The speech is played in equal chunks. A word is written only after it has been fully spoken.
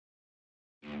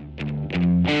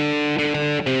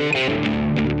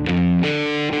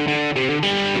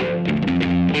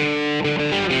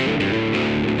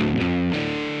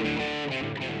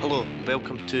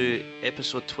to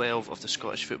episode 12 of the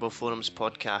Scottish Football Forums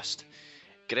podcast.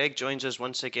 Greg joins us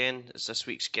once again as this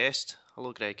week's guest.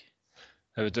 Hello, Greg.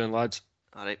 How we doing, lads?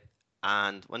 All right.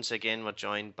 And once again, we're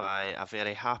joined by a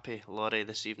very happy Laurie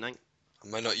this evening.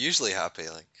 Am I not usually happy?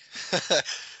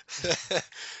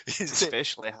 He's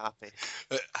especially happy.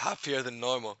 Happier than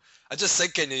normal. I just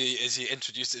thinking as you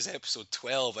introduced this episode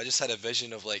 12, I just had a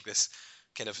vision of like this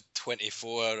kind of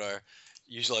 24 or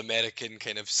usual American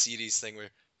kind of series thing where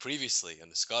previously on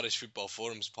the Scottish Football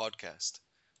Forums podcast.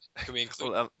 Can we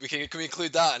include can we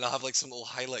include that, and I'll have like some little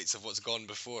highlights of what's gone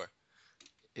before.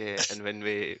 Yeah, and when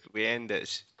we end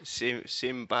it,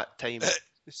 same back time.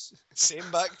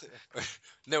 Same back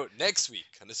no, next week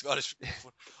on the Scottish Football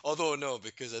Forum. Although no,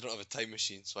 because I don't have a time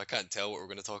machine, so I can't tell what we're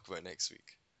going to talk about next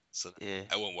week. So yeah,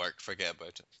 it won't work. Forget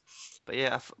about it. But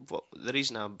yeah, the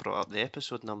reason I brought up the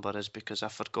episode number is because I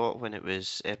forgot when it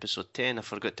was episode 10. I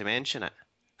forgot to mention it.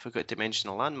 I forgot to mention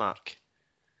a landmark.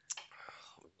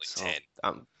 Like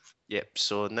 10. Yep.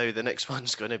 So now the next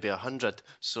one's going to be 100.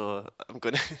 So I'm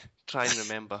going to try and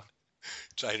remember.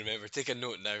 Try and remember. Take a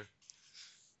note now.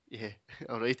 Yeah,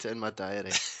 I'll write it in my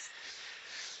diary.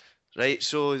 Right.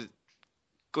 So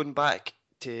going back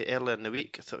to earlier in the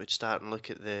week, I thought we'd start and look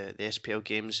at the SPL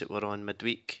games that were on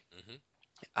midweek. Mm-hmm.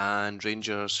 And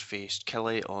Rangers faced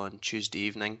Killie on Tuesday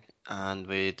evening, and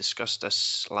we discussed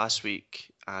this last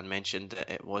week and mentioned that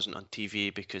it wasn't on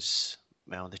TV because,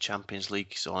 well, the Champions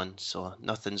League's on, so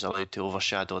nothing's allowed to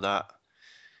overshadow that,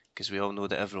 because we all know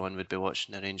that everyone would be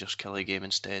watching the Rangers Killie game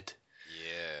instead.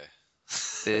 Yeah.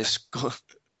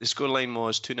 The scoreline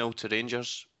was 2-0 to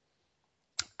Rangers.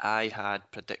 I had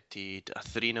predicted a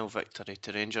 3-0 victory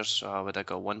to Rangers, so I would have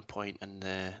got 1 point in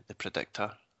the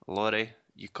predictor. Laurie,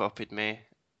 you copied me.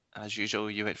 As usual,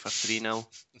 you went for 3-0.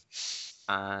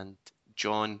 And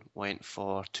John went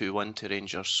for 2-1 to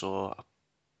Rangers, so a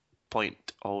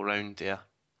point all round there.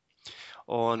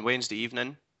 On Wednesday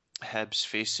evening, Hibs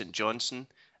faced St Johnstone,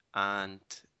 and,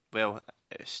 well,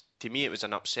 to me it was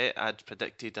an upset. I'd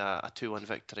predicted a 2-1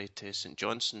 victory to St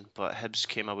Johnstone, but Hibs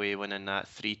came away winning that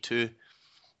 3-2,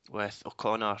 with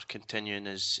O'Connor continuing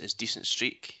his decent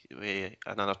streak with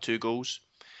another 2 goals.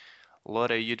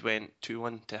 Laurie, you'd went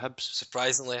 2-1 to Hibs.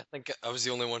 Surprisingly, I think I was the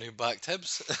only one who backed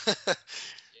Hibs.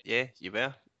 Yeah, you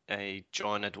were.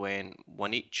 John had went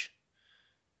 1 each.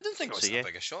 I didn't think it was that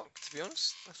big a shock, to be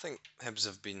honest. I think Hibs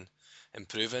have been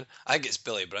improving. I think it's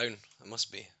Billy Brown. It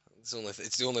must be.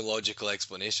 It's the only logical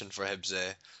explanation for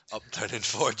Hibs' upturn in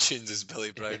fortunes is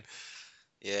Billy Brown.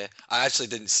 Yeah, I actually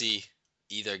didn't see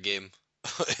either game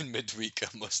in midweek,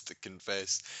 I must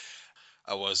confess.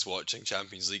 I was watching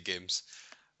Champions League games.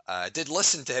 I did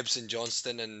listen to Hibs and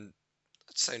Johnston, and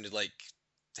it sounded like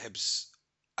Hibs,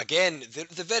 again,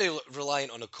 they're very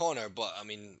reliant on O'Connor, but I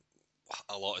mean,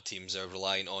 a lot of teams are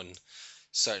relying on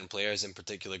certain players, in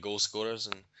particular goal scorers,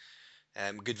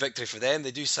 and good victory for them.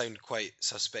 They do sound quite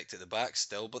suspect at the back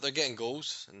still, but they're getting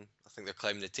goals, and I think they're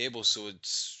climbing the table, so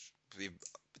it's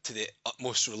to the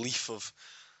utmost relief of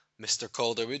Mr.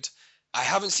 Calderwood. I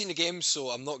haven't seen the game, so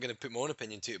I'm not going to put my own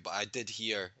opinion to it, but I did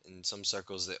hear in some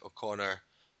circles that O'Connor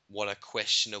won a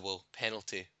questionable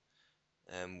penalty,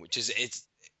 which is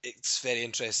it's very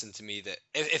interesting to me that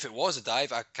if it was a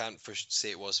dive, I can't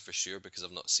say it was for sure because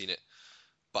I've not seen it,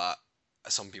 but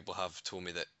some people have told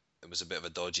me that it was a bit of a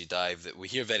dodgy dive, that we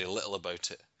hear very little about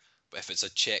it, but if it's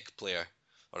a Czech player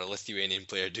or a Lithuanian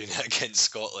player doing that against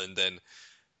Scotland, then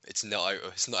it's not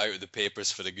out of the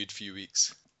papers for a good few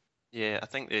weeks. Yeah, I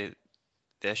think the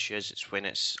issue is it's when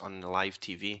it's on the live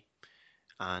TV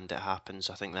and it happens.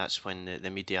 I think that's when the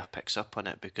media picks up on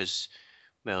it because,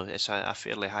 well, it's a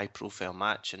fairly high profile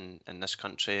match in this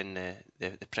country in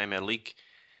the Premier League,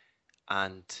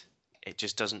 and it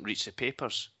just doesn't reach the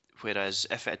papers. Whereas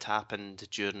if it had happened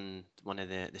during one of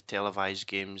the televised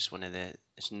games,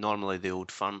 it's normally the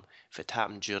Old Firm, if it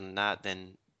happened during that,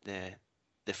 then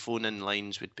the phone-in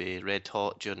lines would be red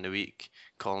hot during the week,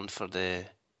 calling for the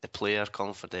player,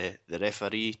 calling for the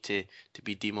referee to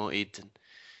be demoted. And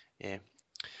yeah,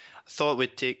 I thought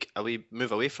we'd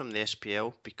move away from the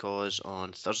SPL because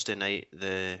on Thursday night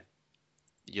the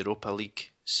Europa League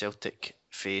Celtic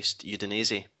faced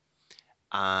Udinese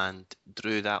and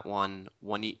drew that 1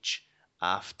 each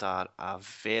after a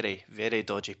very, very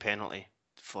dodgy penalty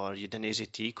for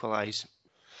Udinese to equalise.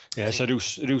 Yeah, it's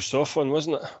a real soft one,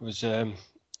 wasn't it? It was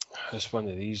it's one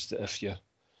of these that if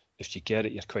you get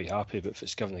it, you're quite happy, but if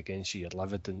it's given against you, you're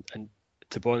livid. And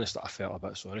to be honest, I felt a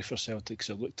bit sorry for Celtic because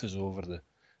it looked as though over the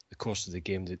course of the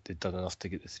game they'd done enough to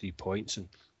get the 3 points. And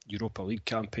Europa League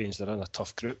campaigns, they're in a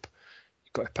tough group.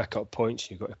 You've got to pick up points,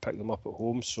 you've got to pick them up at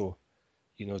home. So,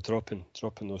 dropping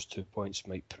those 2 points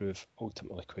might prove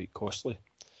ultimately quite costly.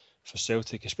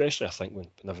 Celtic, especially I think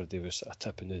whenever they were sort of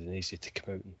tipping Udinese to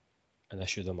come out and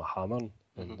issue them a hammering,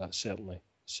 and that certainly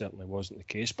wasn't the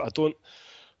case. But I don't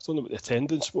know what the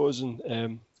attendance was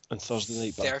on Thursday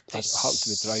night, but I happened to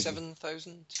be driving.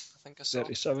 37,000, I think I saw.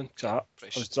 37. I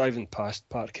was driving past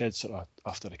Parkhead sort of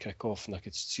after the kick-off, and I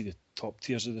could see the top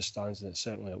tiers of the stands, and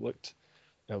it looked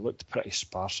pretty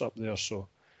sparse up there. So,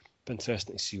 it'd be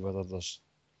interesting to see whether there's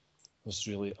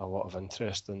really a lot of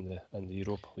interest in the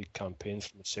Europa League campaign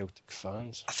from the Celtic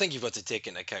fans. I think you've got to take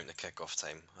into account the kick-off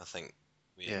time. I think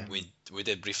we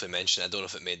did briefly mention. I don't know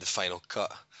if it made the final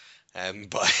cut.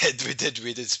 But we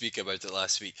did speak about it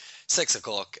last week. 6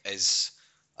 o'clock is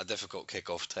a difficult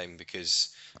kick-off time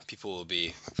because people will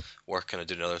be working or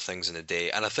doing other things in the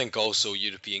day. And I think also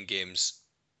European games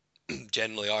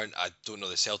generally aren't. I don't know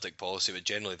the Celtic policy, but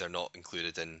generally they're not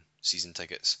included in season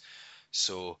tickets.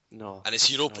 So no, and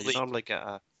it's Europa League.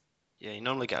 You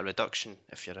normally get a reduction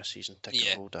if you're a season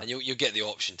ticket holder. And you get the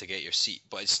option to get your seat,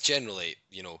 but it's generally,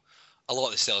 a lot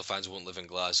of the Celtic fans won't live in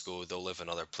Glasgow. They'll live in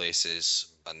other places,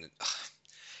 and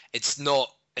it's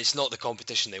not the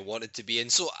competition they wanted to be in.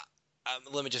 So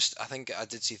let me just. I think I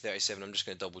did see 37. I'm just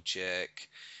going to double check.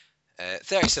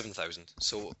 37,000.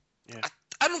 So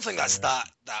I don't think that's that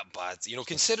bad.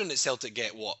 Considering that Celtic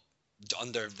get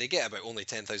they get about only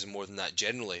 10,000 more than that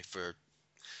generally for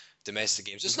domestic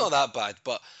games. It's not that bad,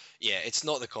 but yeah, it's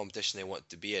not the competition they want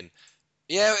to be in.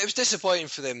 Yeah, it was disappointing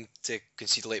for them to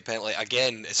concede a late penalty.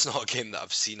 Again, it's not a game that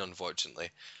I've seen, unfortunately.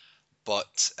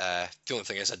 But the only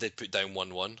thing is I did put down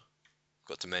 1-1.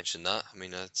 Got to mention that. I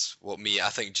mean, that's I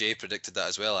think Jay predicted that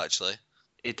as well, actually.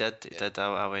 He did.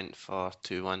 I went for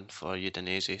 2-1 for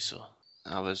Udinese, so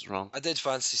I was wrong. I did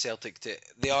fancy Celtic.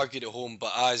 They argued at home,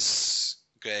 but as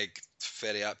Greg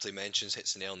very aptly mentions,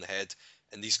 hits the nail on the head,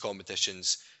 in these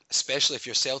competitions, especially if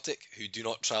you're Celtic, who do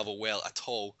not travel well at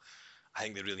all, I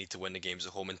think they really need to win the games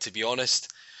at home. And to be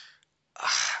honest,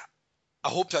 I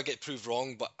hope I get proved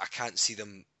wrong, but I can't see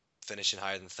them finishing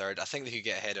higher than third. I think they could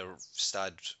get ahead of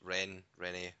Stade Rennes,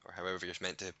 or however you're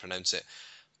meant to pronounce it,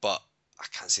 but I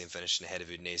can't see them finishing ahead of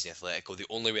Udinese and Atletico. The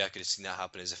only way I could have seen that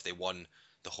happen is if they won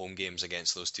the home games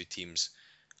against those two teams.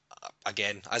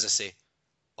 Again, as I say,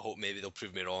 I hope maybe they'll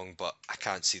prove me wrong, but I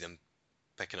can't see them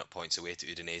picking up points away to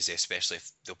Udinese, especially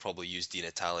if they'll probably use Di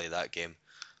Natale that game.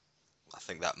 I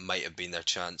think that might have been their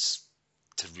chance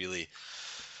to really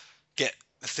get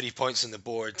the 3 points on the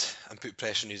board and put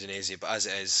pressure on Udinese. But as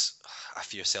it is, I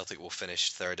fear Celtic will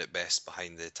finish third at best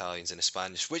behind the Italians and the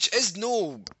Spanish, which is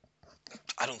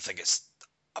I don't think it's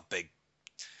a big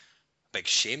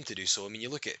shame to do so. I mean, you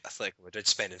look at Atletico Madrid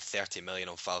spending 30 million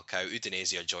on Falcao.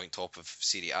 Udinese are joint top of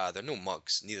Serie A. They're no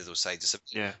mugs, neither of those sides.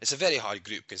 It's a very hard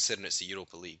group considering it's the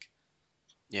Europa League.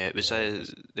 Yeah, it was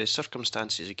the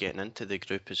circumstances of getting into the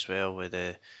group as well, with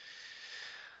the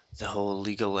whole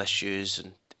legal issues,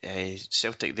 and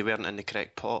Celtic, they weren't in the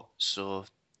correct pot, so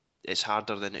it's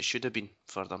harder than it should have been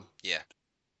for them. Yeah.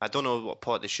 I don't know what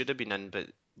pot they should have been in, but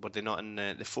were they not in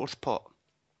the fourth pot?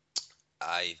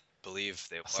 I believe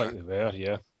they were. I think they were,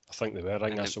 yeah. I think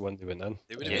that's the one they went in.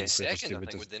 They would have been second, I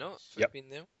think, would they not? Yep,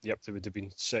 they would have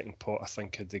been second pot, I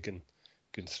think, had they gone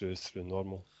through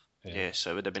normal. Yeah, so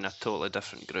it would have been a totally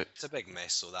different group. It's a big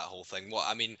mess, so that whole thing.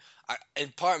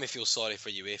 And part of me feels sorry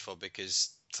for UEFA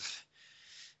because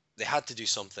they had to do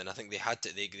something. I think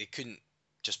they couldn't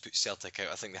just put Celtic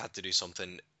out. I think they had to do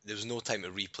something. There was no time to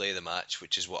replay the match,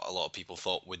 which is what a lot of people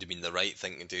thought would have been the right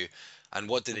thing to do. And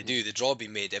what did they do? The draw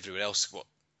being made everywhere else.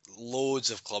 Loads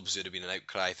of clubs would have been an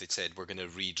outcry if they'd said, we're going to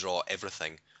redraw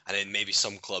everything. And then maybe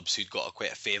some clubs who'd got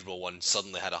quite a favourable one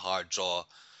suddenly had a hard draw.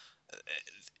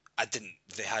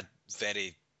 They had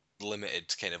very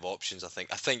limited kind of options, I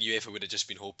think. I think UEFA would have just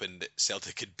been hoping that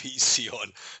Celtic could beat Sion. I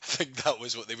think that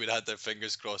was what they would have had their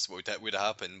fingers crossed what would have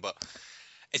happened. But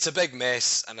it's a big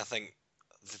mess, and I think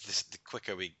the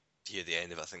quicker we hear the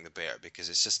end of it, I think the better, because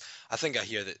it's just, I think I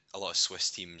hear that a lot of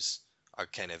Swiss teams are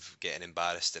kind of getting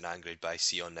embarrassed and angered by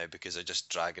Sion now because they're just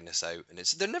dragging this out, and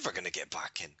they're never going to get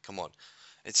back in. Come on.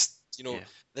 It's,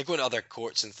 they're going to other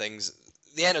courts and things.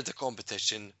 They entered the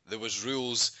competition. There was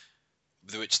rules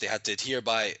which they had to adhere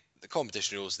by. The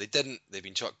competition rules, they didn't. They've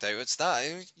been chucked out. It's that.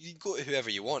 You go to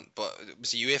whoever you want, but it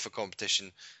was a UEFA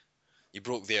competition. You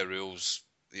broke their rules.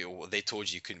 They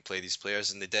told you couldn't play these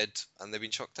players, and they did, and they've been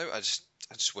chucked out. I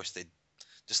just wish they'd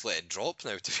just let it drop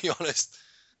now, to be honest.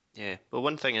 Yeah, but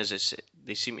one thing is,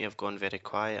 they seem to have gone very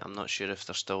quiet. I'm not sure if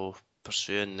they're still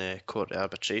pursuing the court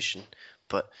arbitration,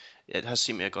 but it has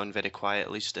seemed to have gone very quiet,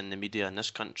 at least in the media in this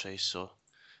country. So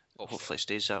hopefully it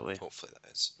stays that way. Hopefully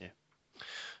that is. Yeah.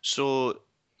 So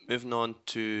moving on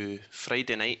to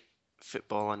Friday night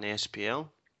football on the SPL,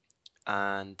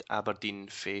 and Aberdeen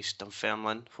faced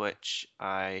Dunfermline, which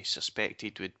I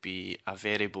suspected would be a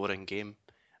very boring game,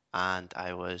 and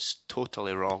I was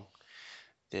totally wrong.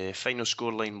 The final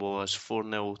scoreline was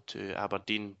 4-0 to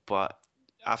Aberdeen, but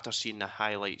after seeing the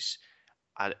highlights,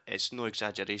 it's no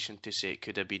exaggeration to say it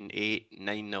could have been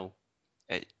 8-9-0.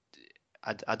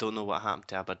 I don't know what happened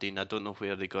to Aberdeen. I don't know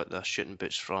where they got their shooting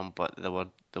boots from, but they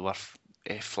were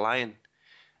flying.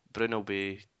 Bruno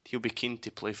he'll be keen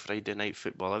to play Friday night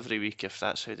football every week if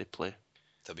that's how they play.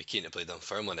 They'll be keen to play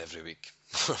Dunfermline every week.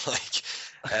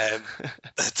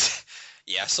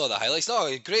 Yeah, I saw the highlights. No,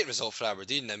 a great result for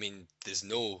Aberdeen. I mean, there's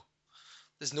no.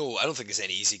 I don't think there's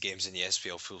any easy games in the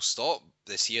SPL. Full stop.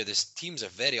 This year, these teams are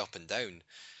very up and down,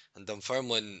 and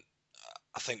Dunfermline.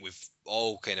 I think we've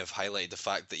all kind of highlighted the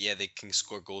fact that they can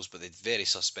score goals, but they're very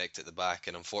suspect at the back,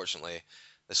 and unfortunately,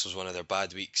 this was one of their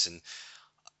bad weeks. And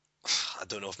I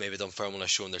don't know if maybe Dunfermline are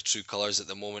showing their true colours at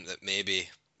the moment. That maybe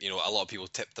a lot of people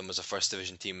tipped them as a first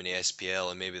division team in the SPL,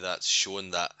 and maybe that's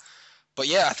shown that. But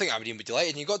yeah, I think Aberdeen would be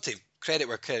delighted, and you got to credit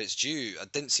where credit's due. I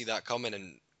didn't see that coming,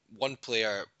 and one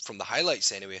player from the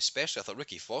highlights anyway, especially, I thought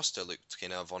Ricky Foster looked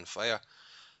kind of on fire.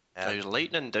 He was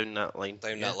lightning down that line.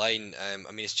 That line. I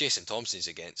mean, it's Jason Thompson he's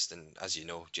against, and as you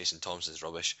know, Jason Thompson's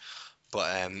rubbish. But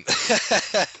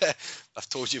I've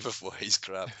told you before, he's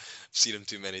crap. I've seen him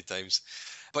too many times.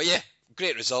 But yeah,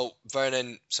 great result.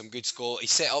 Vernon, some good score. He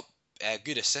set up a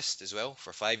good assist as well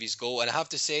for Fivey's goal. And I have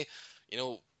to say,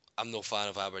 I'm no fan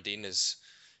of Aberdeen, as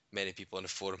many people on the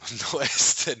forum have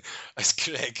noticed, and as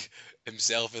Greg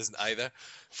himself isn't either,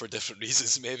 for different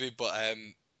reasons maybe. But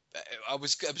I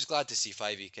was glad to see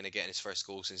Fivey kind of getting his first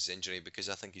goal since his injury, because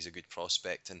I think he's a good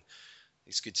prospect, and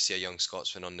it's good to see a young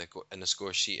Scotsman in the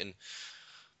score sheet. And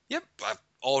yep,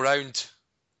 all round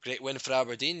great win for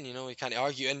Aberdeen. You can't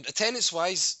argue. And attendance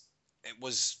wise, it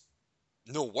was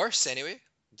no worse anyway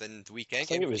than the weekend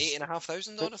game.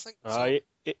 8,500 odd, I think. So.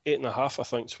 8.5, I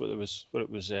think, is what it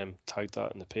was tagged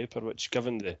at in the paper. Which,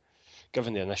 given the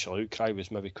initial outcry,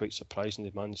 was maybe quite surprising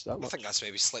they managed that much. I think that's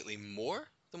maybe slightly more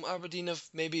than what Aberdeen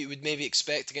would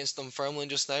expect against Dunfermline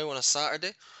just now on a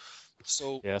Saturday.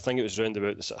 So yeah, I think it was round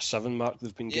about the sort of 7 mark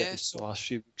they've been getting the last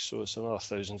few weeks. So it's another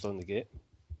 1,000 on the gate.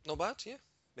 Not bad, yeah.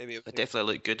 Maybe it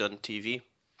definitely looked good on TV.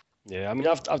 Yeah, I mean,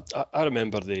 I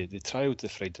remember they trialled the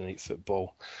Friday night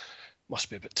football. Must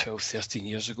be about 12, 13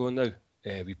 years ago now.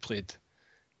 We played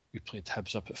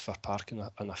Hibs up at Fir Park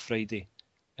on a Friday.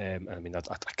 I mean, I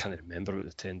can't remember what the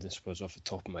attendance was off the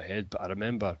top of my head, but I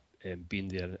remember being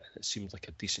there, and it seemed like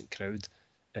a decent crowd,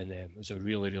 and it was a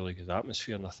really, really good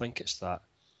atmosphere. And I think it's that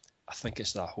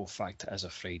whole fact it is a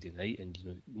Friday night, and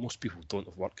most people don't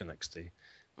have work the next day.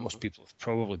 Most people have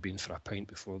probably been for a pint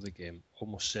before the game,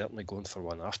 almost certainly going for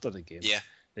one after the game. Yeah,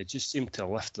 it just seemed to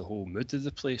lift the whole mood of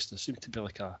the place. There seemed to be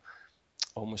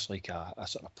almost like a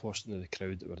sort of portion of the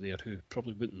crowd that were there who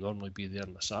probably wouldn't normally be there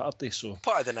on a Saturday. So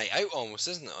part of the night out almost,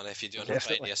 isn't it? And if you do it on a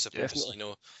Friday, I suppose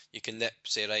definitely. You can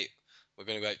say, right, we're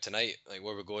going to go out tonight. Like,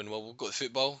 where we're going? Well, we'll go to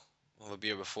football. We'll have a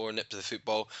beer before, nip to the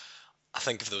football. I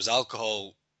think if there was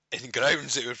alcohol in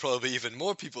grounds, it would probably be even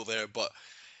more people there. But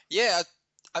yeah,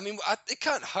 I mean, it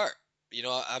can't hurt.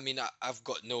 I mean, I've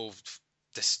got no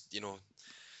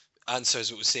answers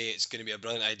that would say it's going to be a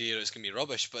brilliant idea or it's going to be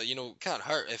rubbish. But it can't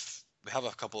hurt if we have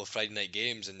a couple of Friday night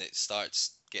games and it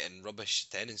starts getting rubbish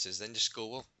attendances. Then just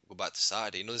go back to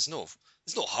Saturday. There's no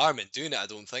harm in doing it, I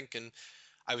don't think. And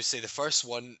I would say the first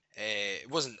one, it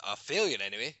wasn't a failure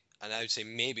anyway, and I would say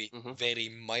maybe very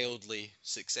mildly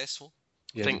successful.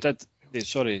 Yeah, they did.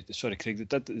 Sorry, Craig.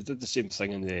 They did the same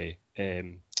thing in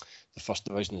the first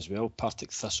division as well.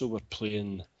 Partick Thistle were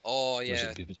playing. Oh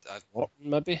yeah,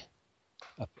 maybe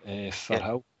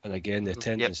Firhill, and again the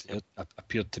attendance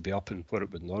appeared to be up in where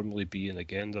it would normally be, and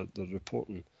again they're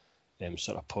reporting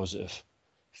sort of positive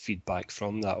feedback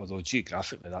from that. Although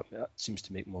geographically that seems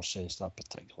to make more sense, that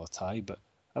particular tie. But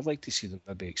I'd like to see them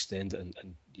maybe extend it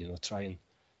and try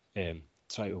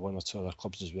with one or two other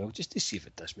clubs as well, just to see if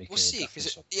it does make any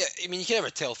difference. I mean, you can never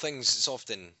tell things. It's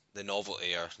often the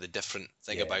novelty or the different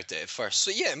thing about it at first.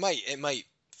 So yeah, it might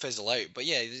fizzle out, but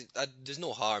yeah, there's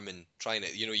no harm in trying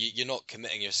it. You're not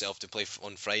committing yourself to play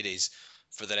on Fridays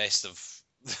for the rest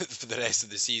of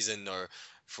the season or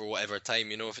for whatever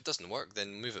time. If it doesn't work,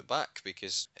 then move it back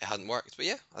because it hadn't worked. But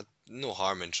yeah, no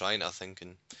harm in trying it, I think,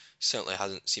 and certainly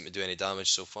hasn't seemed to do any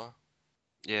damage so far.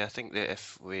 Yeah, I think that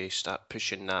if we start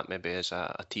pushing that maybe as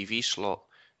a TV slot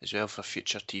as well for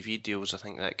future TV deals, I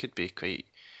think that could be quite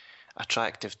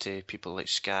attractive to people like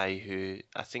Sky, who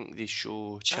I think they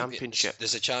show Championship.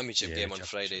 There's a Championship game on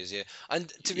Fridays, yeah. And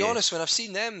to be honest, when I've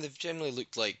seen them, they've generally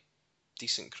looked like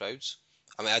decent crowds.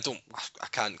 I mean, I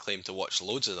can't claim to watch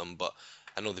loads of them, but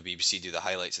I know the BBC do the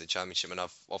highlights of the Championship, and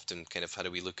I've often kind of had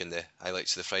a wee look in the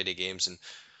highlights of the Friday games, and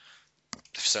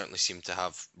they've certainly seemed to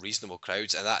have reasonable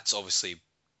crowds, and that's obviously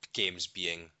games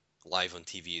being live on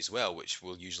TV as well, which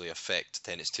will usually affect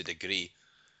tennis to a degree.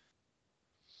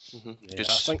 Yeah,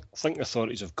 I think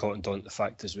authorities have cottoned on to the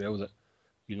fact as well that,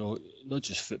 you know, not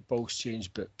just football's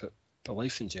changed, but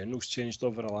life in general's changed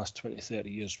over the last 20, 30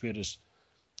 years, whereas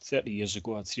 30 years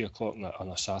ago at 3 o'clock on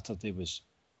a Saturday was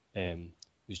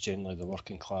generally the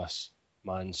working class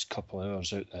man's couple of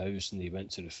hours out the house, and he went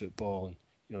to the football, and,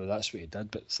 you know, that's what he did.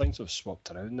 But things have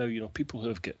swapped around now. You know, people who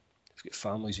have got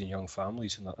families and young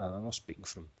families, and I'm not speaking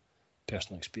from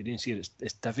personal experience here,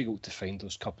 it's difficult to find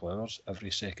those couple of hours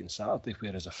every second Saturday,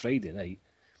 whereas a Friday night,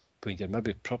 when you're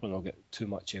maybe probably not got too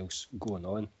much else going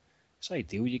on, it's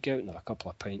ideal. You get out and have a couple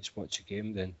of pints, watch a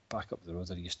game, then back up the road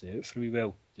or you stay out for a wee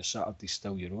while. Your Saturday's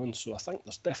still your own, so I think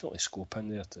there's definitely scope in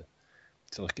there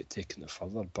to look at taking it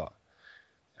further, but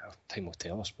time will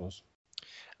tell, I suppose.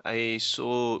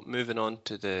 So moving on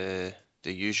to the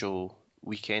usual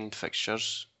weekend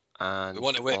fixtures, and we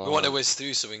want to whiz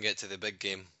through so we can get to the big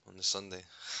game on the Sunday.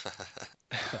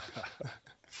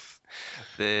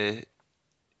 The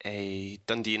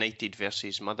Dundee United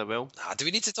versus Motherwell. Do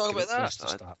we need to talk about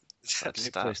that?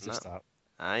 Place to start.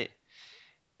 Aye.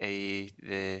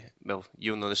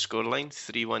 You'll know the scoreline,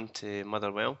 3-1 to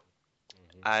Motherwell.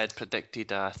 Mm-hmm. I had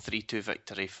predicted a 3-2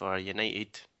 victory for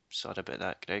United. Sorry about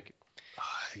that, Greg.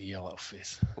 Your little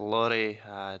face. Laurie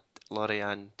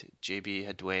and JB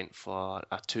had went for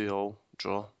a 2-2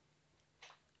 draw.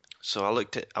 So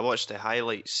I watched the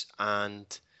highlights, and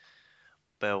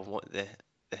what the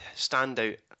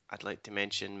standout I'd like to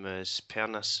mention was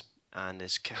Pernas and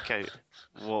his kick out.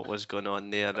 What was going on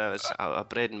there? That was a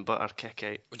bread and butter kick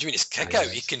out. What do you mean his kick out?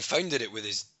 He confounded it with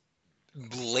his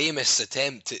lamest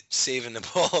attempt at saving the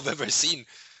ball I've ever seen.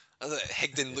 I thought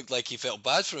Higdon looked like he felt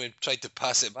bad for him and tried to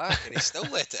pass it back, and he still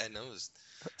let it in.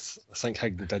 I think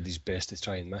Higdon did his best to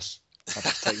try and miss a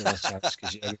particular chance,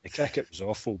 because the kick out was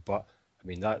awful, but I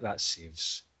mean that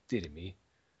saves, dear me.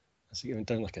 I think he went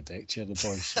down like a deck chair, the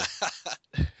ball. So.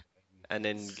 And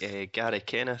then Gary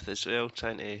Kenneth as well,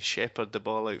 trying to shepherd the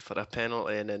ball out for a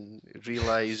penalty, and then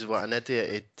realise what an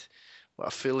idiot what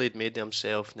a fool he'd made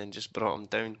himself, and then just brought him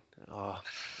down. Oh,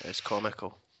 it's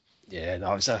comical. Yeah,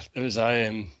 no, it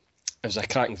was a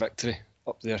cracking victory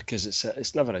up there, because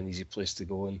it's never an easy place to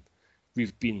go, and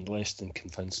we've been less than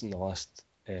convincing the last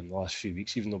few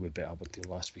weeks. Even though we beat Aberdeen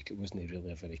last week, it wasn't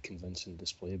really a very convincing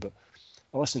display. But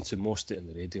I listened to most of it on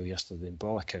the radio yesterday, and by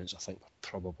all accounts, I think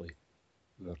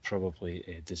we're probably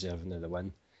deserving of the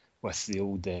win, with the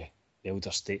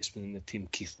elder statesman in the team,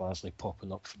 Keith Lasley,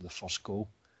 popping up for the first goal,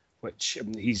 which, I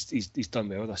mean, he's done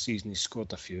well this season. He's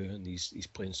scored a few, and he's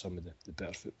playing some of the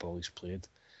better football he's played.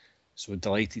 So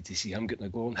delighted to see him getting a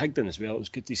goal, and Higdon as well. It was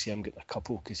good to see him getting a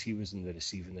couple, because he was in the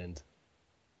receiving end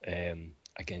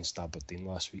against Aberdeen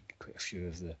last week. Quite a few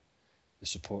of the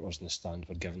supporters in the stand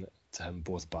were giving it to him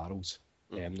both barrels.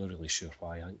 I'm not really sure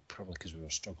why. I think probably because we were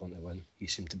struggling to win. He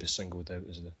seemed to be singled out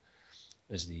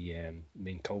as the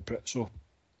main culprit. So,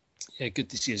 yeah, good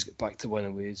to see us get back to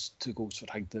winning ways. 2 goals for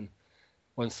Higdon,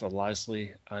 1 for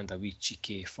Lasley, and a wee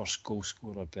cheeky first goal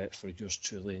scorer bet for yours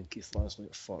truly and Keith Lasley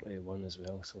at 40-1 as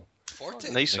well. So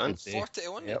 40, nice one.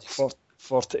 40-1. Yeah,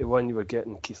 40-1. You were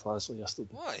getting Keith Lasley yesterday.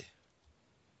 Why?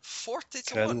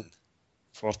 40-1.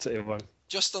 40-1.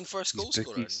 Just on first goal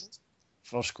scorer.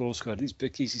 First goal scorer. These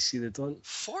bookies, you see, they don't.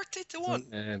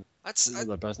 40-1. That's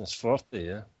their business. 40,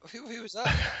 yeah. Who was that?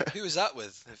 Who was that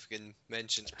with? If we can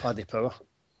mention. Paddy Power.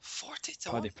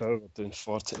 40-1. Paddy Power were doing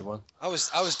 40-1. I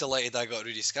was delighted I got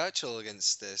Rudy Scatchell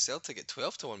against Celtic at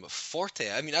 12-1, but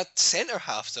 40. I mean, centre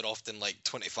halves are often like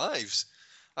 25s.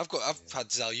 I've had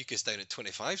Zalewskis down at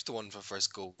 25-1 for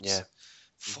first goals. Yeah.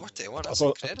 40-1.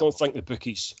 I don't think the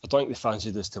bookies. I don't think they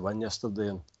fancied us to win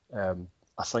yesterday, and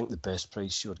I think the best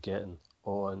price you were getting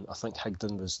on, I think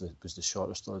Higdon was the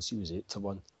shortest odds. He was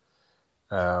 8-1,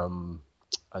 and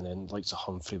then like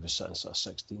Humphrey was sitting sort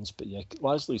of 16s. But yeah,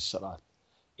 Lasley's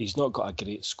he's not got a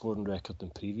great scoring record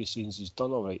in previous seasons. He's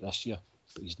done all right this year,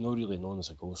 but he's not really known as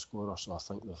a goal scorer. So I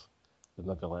think they've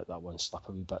maybe let that one slip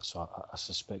a wee bit. So I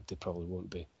suspect they probably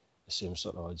won't be the same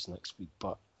sort of odds next week.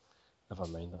 But never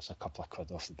mind, that's a couple of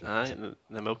quid off the book. Aye,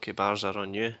 the Milky Bars are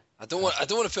on you. I don't want to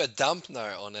put a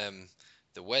dampener on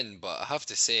the win, but I have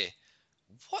to say,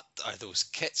 what are those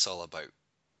kits all about?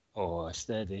 Oh,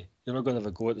 steady. You're not going to have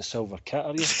a go at the silver kit,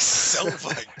 are you?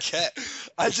 Silver kit?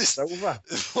 Silver?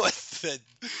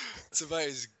 It's about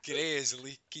as grey as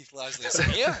Keith Lasley's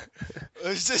hair. It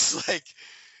was just like,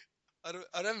 I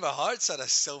remember Hearts had a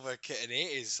silver kit in the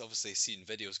 80s. Obviously, seen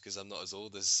videos because I'm not as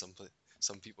old as some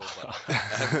some people, but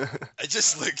it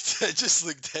just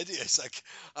looked hideous. Like,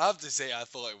 I have to say, I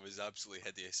thought it was absolutely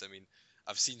hideous. I mean,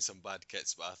 I've seen some bad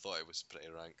kits, but I thought it was pretty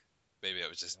rank. Maybe it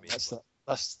was just me.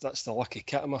 That's the lucky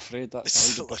kit, I'm afraid.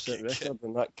 That's 100% record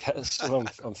in that kit. So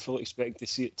I'm fully expecting to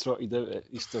see it trotted out at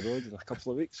Easter Road in a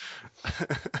couple of weeks.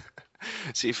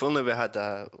 See, if only we had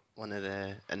one of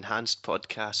the enhanced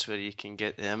podcasts where you can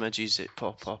get the images that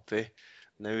pop up,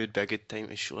 now would be a good time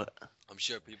to show it. I'm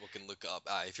sure people can look it up.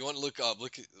 If you want to look it up,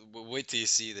 wait till you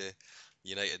see the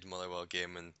United Motherwell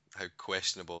game and how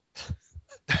questionable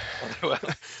the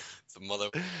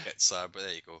Motherwell kits are. But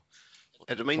there you go.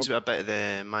 It reminds me a bit of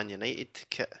the Man United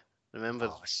kit. Remember?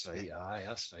 Oh, that's right. Aye,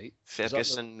 that's right.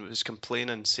 Ferguson was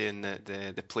complaining, saying that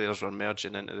the players were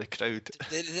merging into the crowd.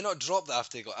 Did they not drop that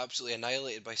after they got absolutely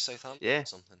annihilated by Southampton? Yeah. Or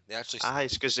something. They actually.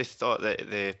 It's because they thought that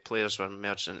the players were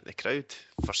merging into the crowd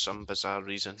for some bizarre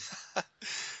reason.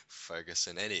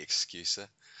 Ferguson, any excuse, eh?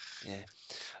 Yeah.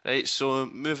 Right. So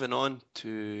moving on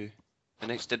to the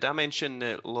next. Did I mention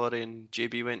that Laurie and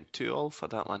JB went 2-2 for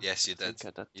that one? Yes, you did.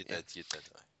 You did.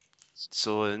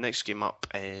 So the next game up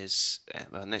is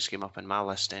next game up in my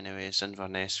list anyway is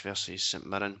Inverness versus St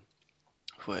Mirren,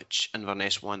 which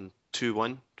Inverness won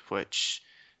 2-1, which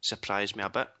surprised me a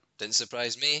bit. Didn't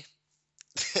surprise me.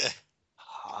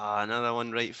 Another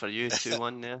one right for you,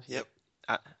 2-1 there. Yep.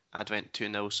 I'd went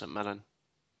 2-0 St Mirren,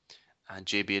 and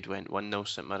JB had went 1-0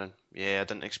 St Mirren. Yeah, I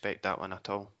didn't expect that one at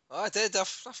all. Oh, I did. I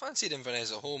fancied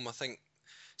Inverness at home. I think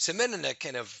St Mirren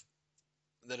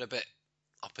they're a bit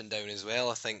up and down as well,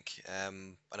 I think,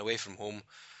 and away from home.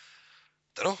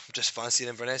 Don't know, just fancied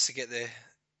Inverness to get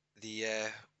the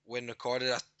win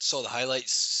recorded. I saw the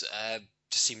highlights.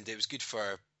 Just seemed it was good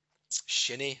for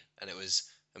Shinnie, and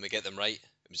we get them right,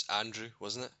 it was Andrew,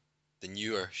 wasn't it? The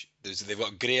newer. They've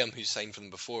got Graham, who signed from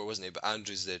them before, wasn't he? But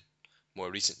Andrew's the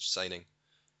more recent signing.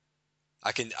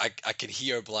 I can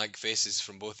hear blank faces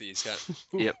from both of you, can't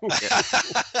Yep.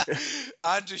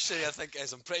 Andrew Shinnie, I think it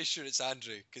is. I'm pretty sure it's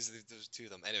Andrew, because there's two of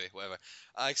them. Anyway, whatever.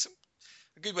 A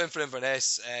good win for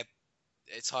Inverness.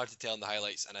 It's hard to tell in the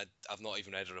highlights, and I've not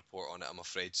even read a report on it, I'm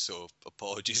afraid, so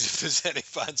apologies if there's any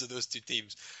fans of those two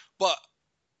teams. But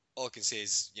all I can say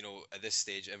is, at this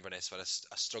stage, Inverness had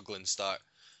a struggling start,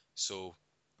 so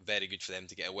very good for them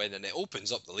to get a win, and it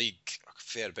opens up the league a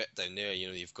fair bit down there.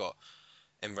 You've got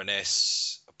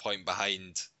Inverness a point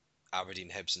behind Aberdeen,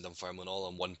 Hibs and Dunfermline all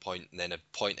on 1 point, and then a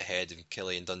point ahead of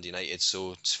Killie and Dundee United,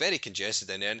 so it's very congested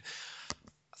down there, and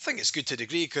I think it's good to a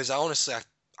degree, because I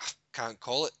can't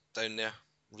call it down there,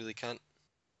 really can't.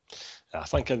 I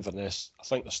think Inverness,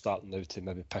 they're starting now to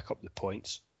maybe pick up the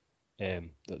points that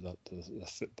the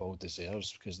football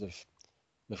deserves, because they've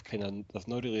not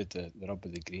really had the rub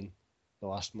of the green the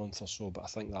last month or so, but I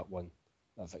think that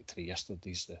victory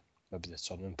yesterday's maybe the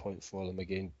turning point for them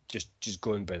again. Just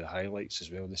going by the highlights as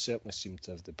well, they certainly seem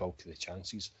to have the bulk of the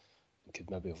chances and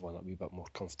could maybe have won a wee bit more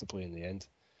comfortably in the end.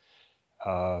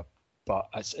 But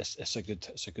it's a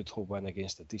good home win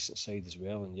against a decent side as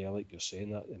well. And yeah, like you're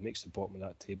saying, that it makes the bottom of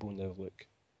that table now look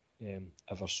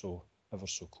ever so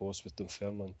close, with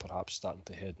Dunfermline perhaps starting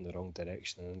to head in the wrong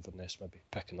direction, and Inverness maybe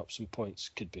picking up some points.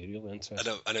 Could be really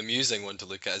interesting. An amusing one to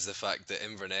look at is the fact that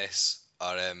Inverness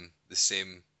are the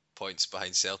same points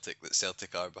behind Celtic that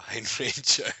Celtic are behind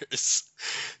Rangers.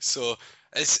 So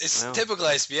it's typical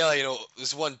SPL,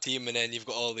 there's one team and then you've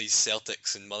got all these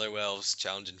Celtics and Motherwells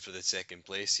challenging for the second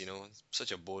place, It's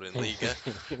such a boring league.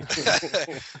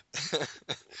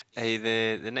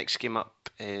 The next game up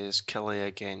is Killie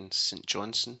against St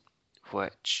Johnstone,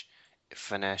 which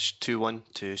finished 2-1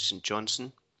 to St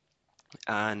Johnstone,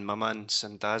 and my man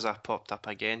Sandaza popped up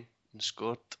again and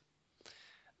scored.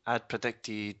 I'd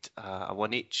predicted a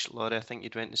 1 each. Laurie, I think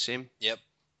you'd went the same. Yep.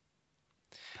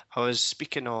 I was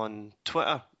speaking on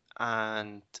Twitter,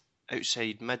 and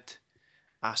Outside Mid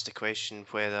asked the question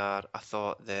whether I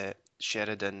thought that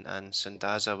Sheridan and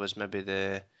Sandaza was maybe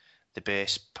the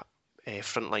best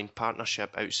frontline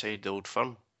partnership outside the Old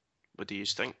Firm. What do you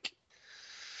think?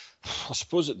 I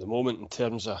suppose at the moment, in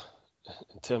terms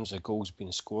of goals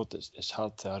being scored, it's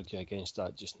hard to argue against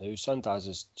that just now.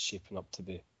 Sandaza's shaping up to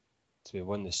be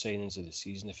one of the signings of the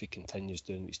season if he continues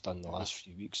doing what he's done the last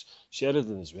few weeks.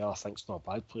 Sheridan as well, I think, is not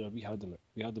a bad player. We had him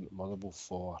at Motherwell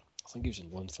for, I think he was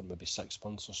in loan for maybe 6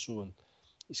 months or so, and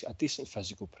he's got a decent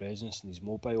physical presence and he's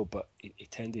mobile, but he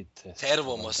tended to...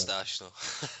 Terrible moustache though.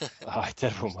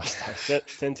 Terrible moustache.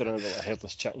 Tend to run like a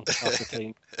headless chicken half the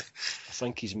time. I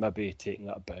think he's maybe taking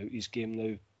that a bit out of his game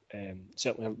now.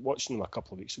 Certainly watching them a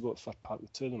couple of weeks ago at Fir Park, the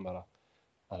two of them are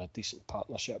a decent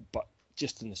partnership, but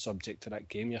just on the subject of that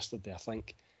game yesterday, I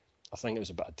think it was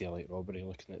a bit of daylight robbery.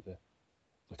 Looking at the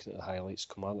highlights,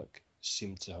 Kilmarnock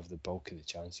seemed to have the bulk of the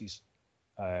chances,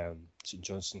 St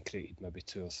Johnstone created maybe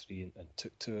 2 or 3 and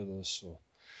took 2 of those, so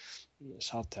it's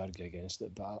hard to argue against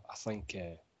it. But I think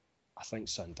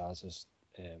Sandaz is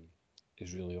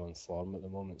really on form at the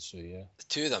moment. So yeah, the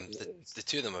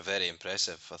two of them are very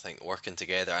impressive. I think working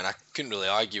together, and I couldn't really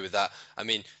argue with that. I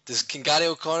mean, can Gary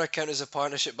O'Connor count as a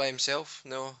partnership by himself?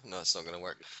 No, it's not going to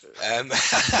work.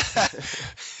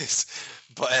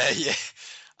 But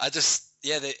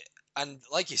and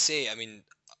like you say, I mean,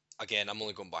 again, I'm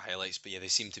only going by highlights, but yeah, they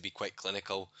seem to be quite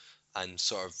clinical and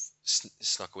sort of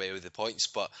snuck away with the points.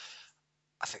 But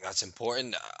I think that's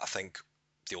important. I think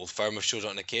the Old Firm have showed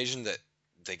on occasion that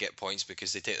they get points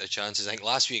because they take their chances. I think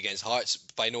last week against Hearts,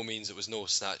 by no means it was no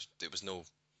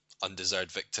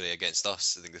undeserved victory against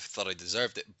us. I think they thoroughly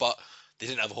deserved it, but they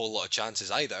didn't have a whole lot of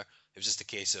chances either. It was just a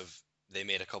case of they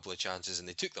made a couple of chances and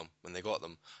they took them when they got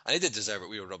them. And they did deserve it.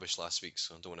 We were rubbish last week,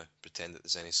 so I don't want to pretend that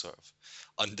there's any sort of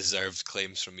undeserved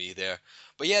claims from me there.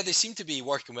 But yeah, they seem to be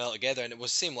working well together, and it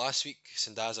was the same last week.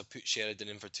 Sandaza put Sheridan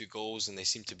in for 2 goals, and they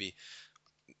seem to be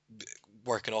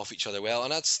working off each other well,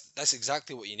 and that's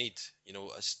exactly what you need,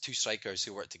 as 2 strikers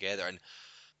who work together, and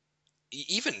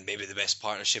even maybe the best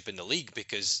partnership in the league,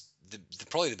 because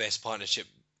probably the best partnership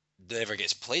that ever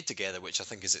gets played together, which I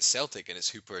think is at Celtic, and it's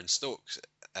Hooper and Stokes,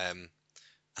 and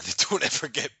they don't ever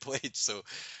get played, so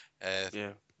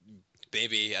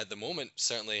maybe at the moment,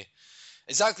 certainly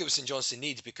exactly what St Johnstone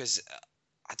needs, because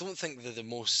I don't think they're the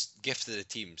most gifted of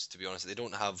teams, to be honest. They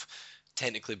don't have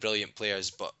technically brilliant players,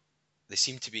 but they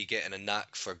seem to be getting a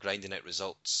knack for grinding out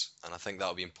results, and I think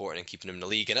that'll be important in keeping them in the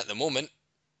league, and at the moment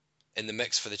in the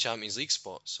mix for the Champions League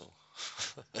spot. So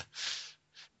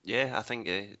yeah, I think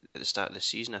at the start of the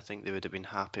season, I think they would have been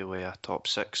happy with a top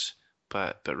 6,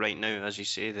 but right now, as you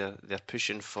say, they're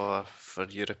pushing for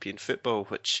European football,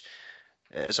 which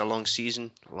is a long season,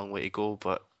 a long way to go,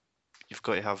 but you've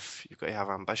got to have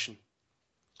ambition.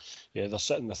 Yeah, they're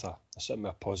sitting with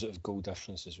a positive goal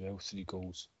difference as well, 3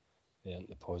 goals. And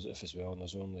the positive as well, and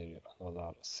there's only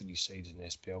another 3 sides in the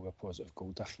SPL with a positive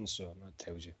goal difference, so that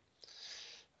tells you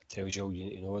all you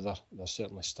need to know. They're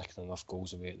certainly sticking enough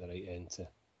goals away at the right end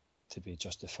to be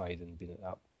justified in being at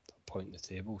that point in the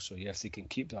table. So yeah, if they can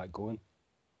keep that going,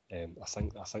 I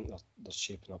think they're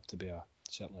shaping up to be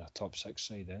certainly a top 6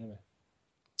 side anyway.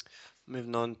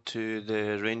 Moving on to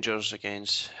the Rangers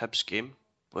against Hibs game,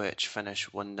 which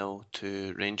finished 1-0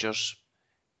 to Rangers.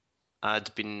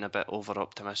 I'd been a bit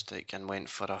over-optimistic and went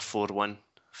for a 4-1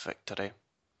 victory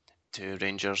to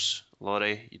Rangers.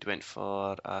 Laurie, you'd went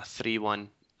for a 3-1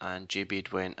 and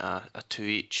JB'd went a 2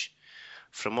 each.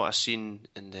 From what I've seen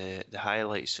in the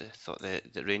highlights, I thought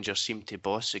the Rangers seemed to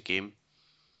boss the game.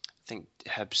 I think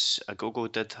Hibs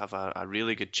Agogo did have a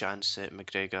really good chance that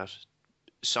McGregor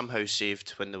somehow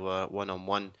saved when they were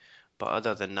 1-on-1. But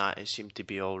other than that, it seemed to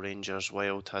be all Rangers.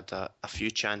 Wild had a few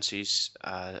chances,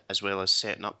 as well as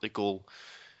setting up the goal.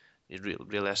 He's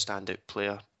really a standout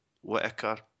player.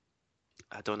 Whittaker,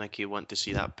 I don't think you want to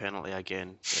see that penalty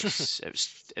again.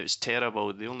 It was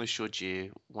terrible. They only showed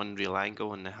you one real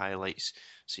angle in the highlights,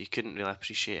 so you couldn't really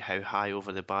appreciate how high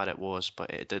over the bar it was,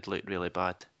 but it did look really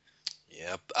bad.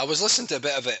 Yeah, I was listening to a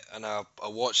bit of it, and I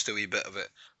watched a wee bit of it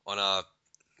on a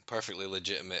perfectly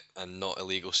legitimate and not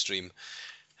illegal stream.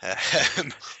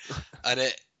 And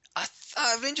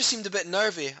Rangers seemed a bit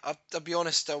nervy. I'll be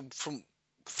honest.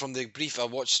 From the brief, I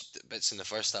watched bits in the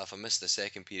first half. I missed the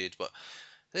second period, but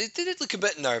they did look a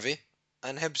bit nervy.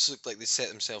 And Hibs looked like they set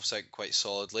themselves out quite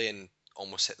solidly and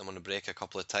almost hit them on the break a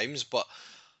couple of times. But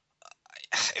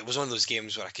it was one of those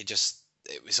games where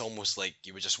it was almost like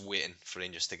you were just waiting for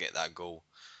Rangers to get that goal.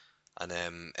 And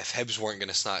if Hibs weren't going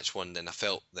to snatch one, then I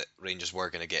felt that Rangers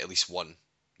were going to get at least one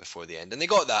before the end, and they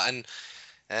got that. And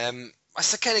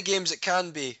it's the kind of games that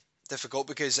can be difficult,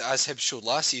 because as Hibs showed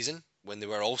last season, when they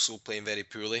were also playing very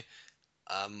poorly,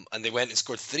 and they went and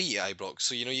scored 3 at Ibrox,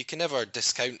 so you can never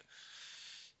discount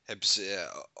Hibs.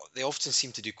 They often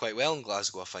seem to do quite well in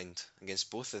Glasgow, I find,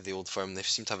 against both of the Old Firm. They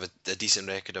seem to have a decent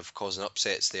record of causing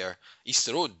upsets there.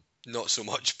 Easter Road, not so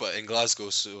much, but in Glasgow.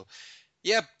 So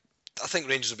yeah, I think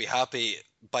Rangers will be happy.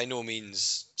 By no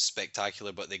means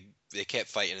spectacular, but they kept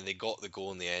fighting and they got the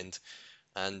goal in the end.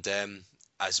 And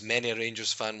as many a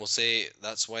Rangers fan will say,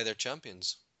 that's why they're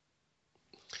champions.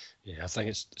 Yeah, I think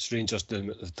it's Rangers doing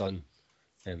what they've done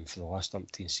for the last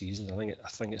umpteen seasons. I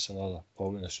think it's another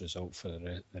ominous result for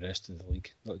the rest of the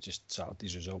league. Not just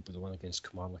Saturday's result, but the one against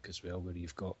Kilmarnock as well, where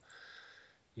you've got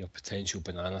your potential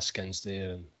banana skins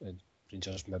there, and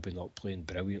Rangers maybe not playing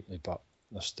brilliantly, but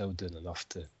they're still doing enough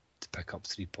to pick up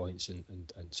 3 points and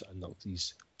sort of knock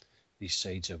these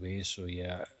sides away. So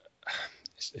yeah,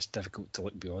 it's difficult to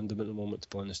look beyond them at the moment, to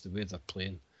be honest. The way they're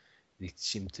playing they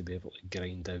seem to be able to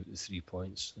grind out the 3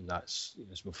 points, and that's,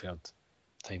 as we've heard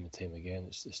time and time again,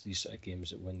 it's these sort of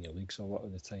games that win your leagues a lot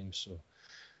of the time. So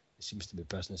it seems to be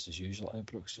business as usual at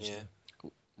Ibrox. Yeah.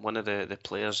 One of the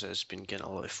players that has been getting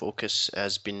a lot of focus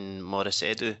has been Maurice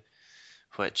Edu,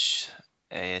 which,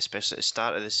 especially at the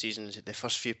start of the season, the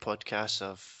first few podcasts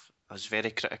I was very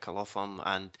critical of him,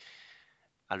 and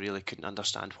I really couldn't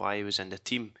understand why he was in the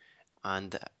team.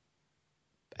 And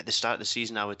at the start of the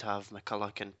season, I would have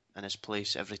McCulloch in his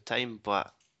place every time,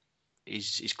 but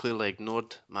he's clearly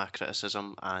ignored my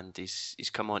criticism, and he's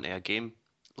come onto a game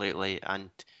lately, and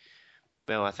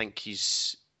well, I think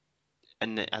he's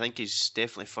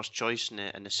definitely first choice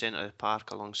in the centre of the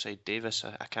park alongside Davis.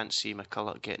 I can't see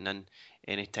McCulloch getting in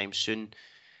anytime soon.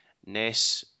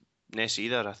 Ness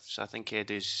either. I think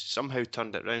Edu's somehow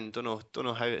turned it round. Don't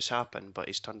know how it's happened, but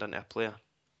he's turned into a player.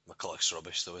 McCulloch's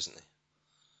rubbish though, isn't he?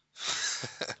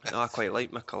 No, I quite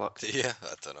like McCulloch. Yeah,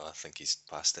 I don't know. I think he's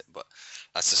past it, but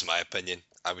that's just my opinion.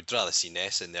 I would rather see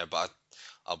Ness in there, but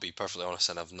I'll be perfectly honest,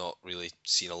 and I've not really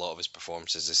seen a lot of his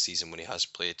performances this season when he has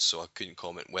played, so I couldn't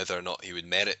comment whether or not he would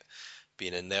merit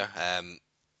being in there.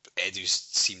 Edu's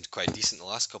seemed quite decent the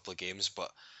last couple of games, but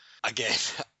again,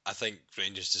 I think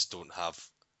Rangers just don't have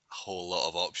a whole lot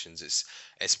of options.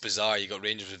 It's bizarre. You got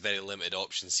Rangers with very limited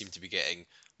options, seem to be getting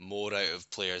more out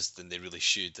of players than they really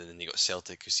should, and then you got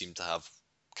Celtic who seem to have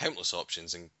countless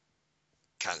options and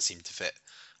can't seem to fit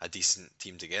a decent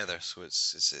team together. So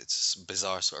it's a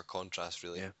bizarre sort of contrast,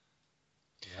 really. Yeah,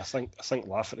 I think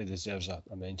Lafferty deserves a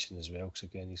mention as well, because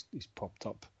again he's popped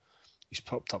up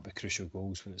with crucial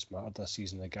goals when it's mattered this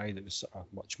season. A guy that was sort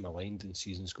of much maligned in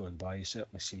seasons going by, he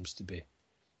certainly seems to be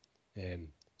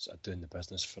sort of doing the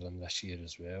business for them this year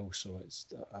as well. So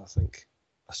I think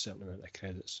a certain amount of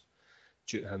credit's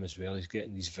due to him as well. He's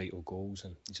getting these vital goals,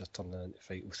 and these are turning into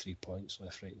vital 3 points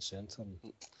left, right and centre.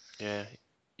 Yeah,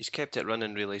 he's kept it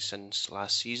running really since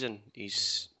last season.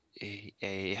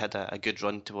 He had a good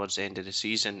run towards the end of the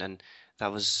season, and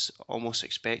that was almost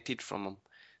expected from him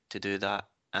to do that,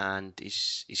 and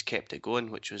he's kept it going,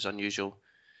 which was unusual.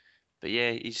 But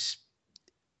yeah,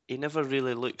 he never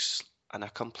really looks an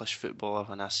accomplished footballer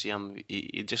when I see him.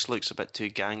 He just looks a bit too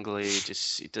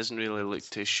gangly. He doesn't really look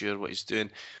too sure what he's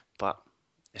doing, but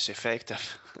it's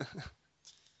effective.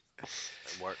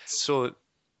 It works. So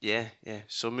yeah.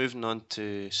 So moving on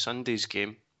to Sunday's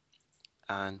game,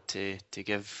 and to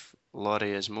give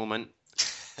Laurie his moment,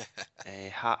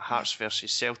 Hearts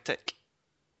versus Celtic.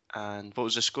 And what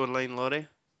was the scoreline, Laurie?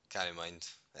 Can't mind.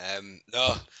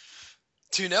 No,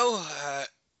 2-0.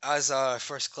 As our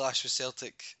first clash with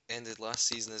Celtic ended last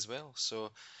season as well.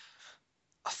 So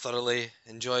a thoroughly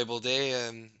enjoyable day.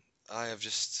 I have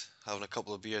just having a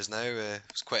couple of beers now. It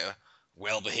was quite a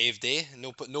well-behaved day.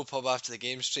 No pub after the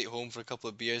game. Straight home for a couple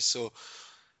of beers. So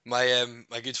my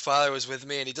good father was with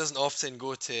me, and he doesn't often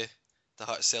go to the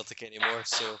Hearts Celtic anymore.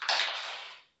 So,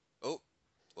 oh,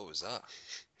 what was that?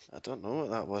 I don't know what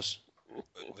that was.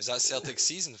 Was that Celtic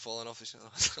season falling off the show?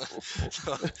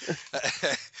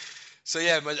 So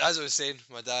yeah, as I was saying,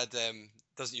 my dad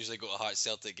doesn't usually go to Hearts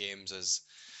Celtic games, as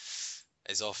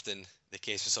is often the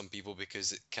case for some people,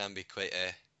 because it can be quite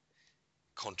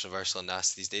controversial and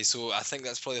nasty these days. So I think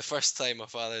that's probably the first time my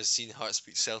father has seen Hearts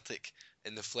beat Celtic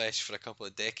in the flesh for a couple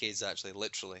of decades, actually,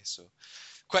 literally. So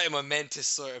quite a momentous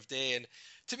sort of day. And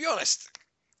to be honest,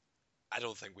 I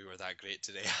don't think we were that great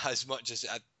today. As much as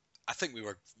I think we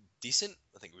were decent.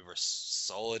 I think we were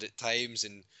solid at times,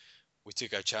 and we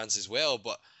took our chances well.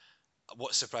 But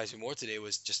what surprised me more today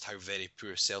was just how very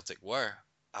poor Celtic were.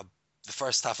 The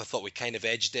first half, I thought we kind of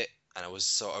edged it, and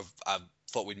I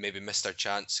thought we'd maybe missed our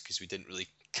chance because we didn't really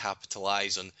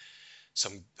capitalise on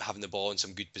having the ball in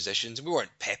some good positions. And we weren't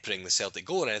peppering the Celtic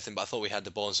goal or anything, but I thought we had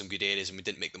the ball in some good areas and we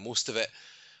didn't make the most of it.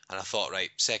 And I thought,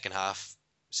 right, second half,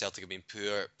 Celtic have been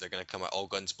poor. They're going to come out all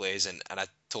guns blazing. And I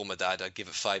told my dad I'd give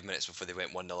it 5 minutes before they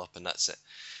went 1-0 up, and that's it.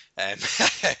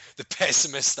 The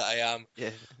pessimist that I am.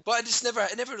 Yeah. But it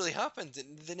never really happened.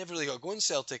 They never really got going,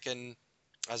 Celtic. And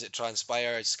as it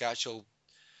transpired, Scatchell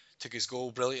took his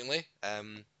goal brilliantly.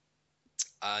 And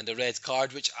a red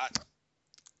card, which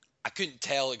I couldn't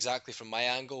tell exactly from my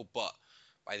angle, but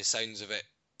by the sounds of it,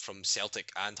 from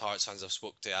Celtic and Hearts fans I've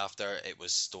spoke to after, it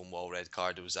was stonewall red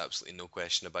card. There was absolutely no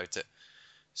question about it.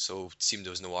 So it seemed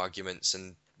there was no arguments,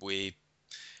 and it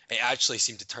actually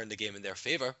seemed to turn the game in their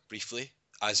favour briefly,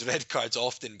 as red cards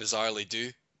often bizarrely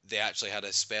do. They actually had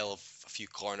a spell of a few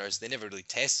corners. They never really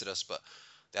tested us, but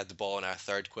they had the ball in our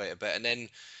third quite a bit. And then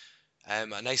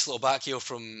a nice little back heel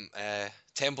from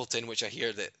Templeton, which I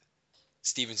hear that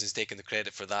Stevenson's taking the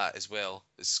credit for that as well,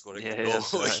 as scoring a goal.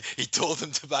 Right. He told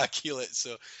them to back heel it.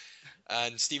 So,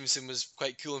 and Stevenson was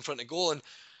quite cool in front of goal. And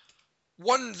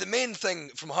The main thing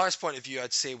from Hearts' point of view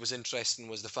I'd say was interesting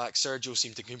was the fact Sergio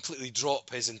seemed to completely drop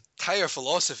his entire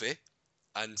philosophy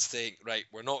and saying, right,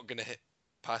 we're not going to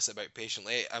pass it about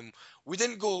patiently. We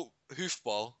didn't go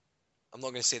hoofball, I'm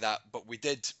not going to say that, but we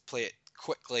did play it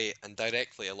quickly and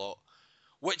directly a lot,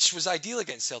 which was ideal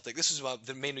against Celtic. This was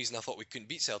the main reason I thought we couldn't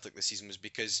beat Celtic this season, was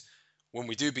because when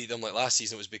we do beat them like last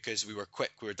season, it was because we were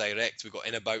quick, we were direct, we got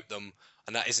in about them,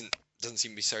 and that doesn't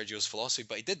seem to be Sergio's philosophy,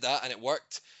 but he did that and it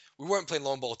worked. We weren't playing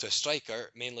long ball to a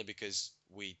striker, mainly because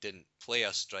we didn't play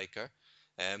a striker.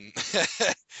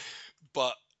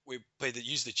 But we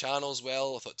used the channels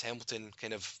well. I thought Templeton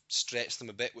kind of stretched them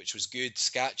a bit, which was good.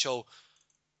 Scatchell,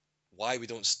 I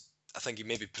think he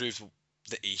maybe proved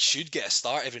that he should get a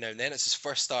start every now and then. It's his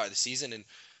first start of the season, and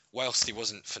whilst he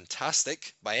wasn't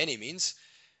fantastic by any means,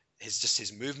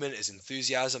 his movement, his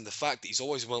enthusiasm, the fact that he's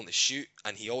always willing to shoot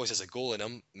and he always has a goal in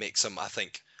him makes him, I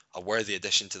think, a worthy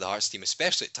addition to the Hearts team,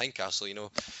 especially at Tynecastle.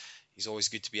 He's always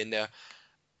good to be in there.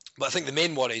 But I think the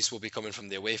main worries will be coming from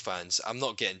the away fans. I'm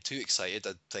not getting too excited.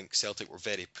 I think Celtic were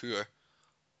very poor,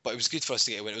 but it was good for us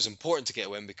to get a win. It was important to get a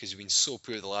win because we've been so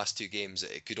poor the last 2 games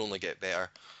that it could only get better.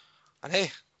 And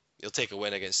hey, you'll take a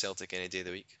win against Celtic any day of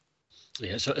the week.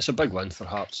 Yeah, it's a big win for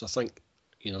Hearts. I think,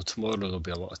 tomorrow there'll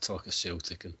be a lot of talk of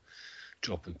Celtic and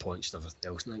dropping points and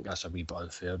everything else. And I think that's a wee bit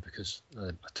unfair because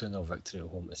a 2-0 victory at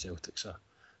home to Celtic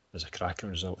is a cracking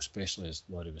result, especially as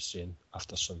Laurie was saying,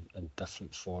 after some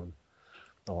indifferent form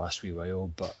the last wee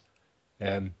while. But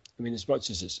as much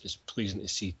as it's pleasing to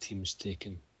see teams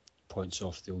taking points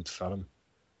off the Old Firm,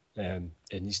 it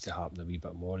needs to happen a wee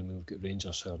bit more. We've got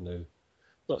Rangers who are now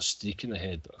not streaking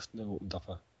ahead, but have now opened up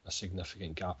a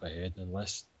significant gap ahead. And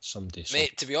unless somebody...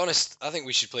 Mate, to be honest, I think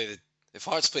we should play if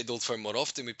Hearts played the Old Firm more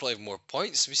often, we'd probably have more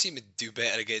points. We seem to do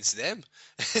better against them.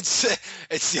 It's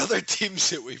the other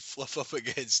teams that we fluff up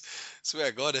against. I swear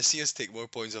to God, I see us take more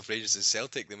points off Rangers and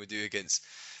Celtic than we do against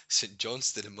St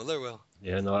Johnstone and Motherwell.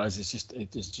 Yeah, no, it's just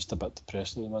a bit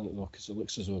depressing at the minute though, because it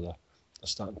looks as though they're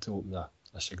starting to open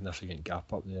a significant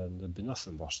gap up there, and there'd be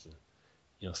nothing worse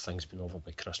than things being over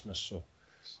by Christmas. So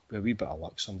with a wee bit of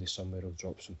luck, somebody somewhere will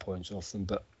drop some points off them.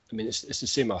 But it's the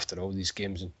same after all these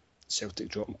games, and Celtic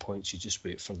dropping points. You just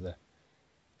wait for the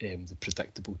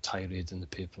predictable tirade in the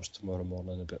papers tomorrow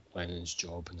morning about Lennon's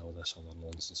job and all this other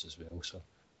nonsense as well. So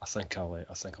I think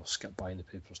I'll skip by in the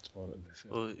papers tomorrow. To be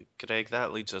fair. Well, Greg,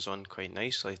 that leads us on quite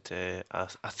nicely to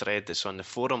a thread that's on the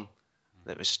forum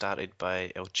that was started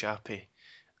by El Chapi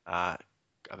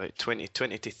about 20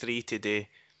 to 3 today,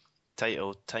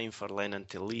 titled "Time for Lennon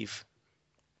to Leave."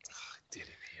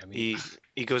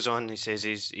 He goes on. He says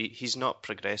he's not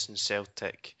progressing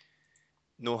Celtic.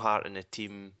 No heart in the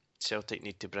team. Celtic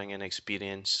need to bring in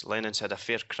experience. Lennon's had a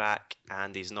fair crack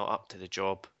and he's not up to the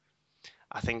job.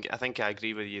 I think I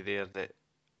agree with you there that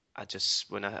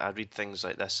when I read things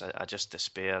like this, I just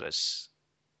despair. It's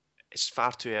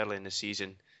far too early in the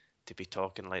season to be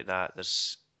talking like that.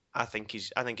 I think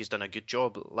he's done a good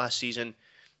job last season.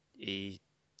 It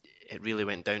really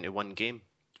went down to one game,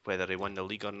 whether he won the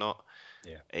league or not.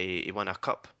 Yeah. He won a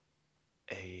cup,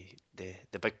 the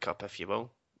big cup, if you will.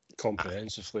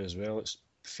 Comprehensively as well. It's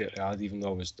fair to add, even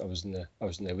though I was in the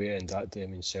away end that day.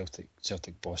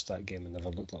 Celtic bossed that game and never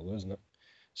looked like losing it.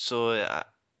 So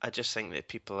I just think that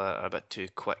people are a bit too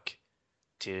quick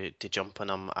to jump on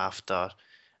him after.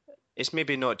 It's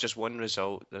maybe not just one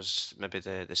result. There's maybe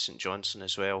the St Johnstone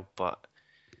as well, but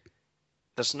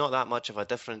there's not that much of a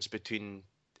difference between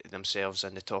themselves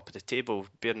and the top of the table.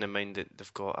 Bearing in mind that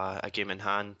they've got a game in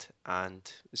hand, and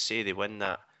say they win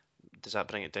that, does that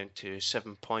bring it down to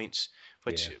 7 points?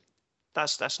 Which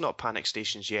that's not panic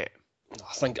stations yet.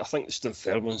 I think the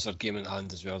Dunfermline's their game in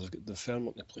hand as well. They've got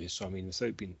Dunfermline to play, so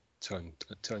without being too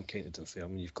unkind to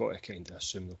Dunfermline, you've got to kind of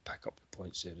assume they'll pick up the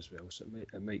points there as well. So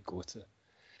it might go to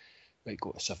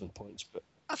 7 points, but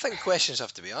I think questions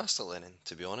have to be asked of Lennon.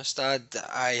 To be honest, I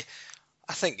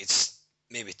think it's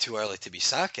maybe too early to be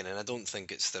sacking, and I don't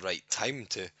think it's the right time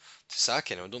to sack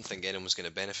him. I don't think anyone's going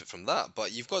to benefit from that.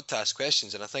 But you've got to ask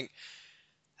questions, and I think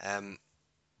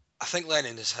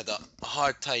Lennon has had a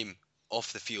hard time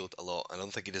off the field a lot. I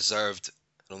don't think he deserved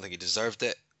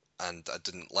it, and I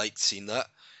didn't like seeing that.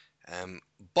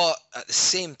 But at the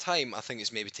same time, I think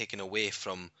it's maybe taken away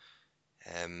from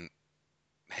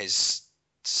his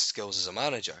skills as a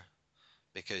manager,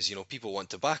 because people want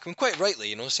to back him, quite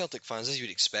rightly. Celtic fans, as you'd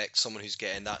expect, someone who's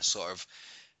getting that sort of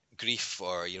grief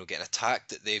or getting attacked,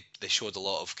 that they showed a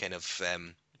lot of kind of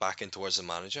backing towards the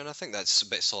manager, and I think that's a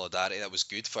bit of solidarity. That was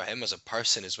good for him as a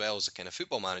person as well as a kind of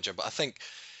football manager. But I think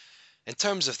in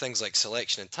terms of things like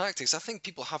selection and tactics, I think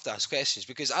people have to ask questions,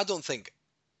 because I don't think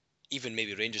even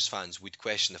maybe Rangers fans would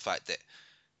question the fact that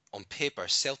on paper,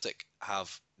 Celtic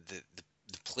have the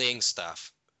playing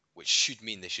staff, which should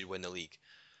mean they should win the league.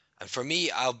 And for me,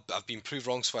 I've been proved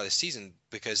wrong so far this season,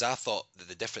 because I thought that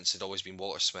the difference had always been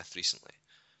Walter Smith recently,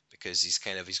 because he's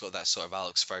got that sort of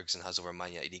Alex Ferguson has over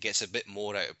Man United. He gets a bit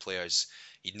more out of players.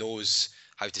 He knows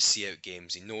how to see out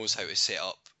games. He knows how to set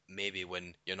up maybe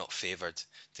when you're not favoured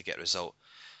to get a result.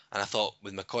 And I thought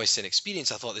with McCoy's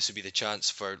inexperience, I thought this would be the chance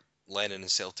for Lennon and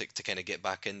Celtic to kind of get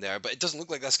back in there. But it doesn't look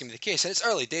like that's going to be the case. And it's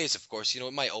early days, of course.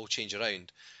 It might all change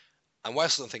around. And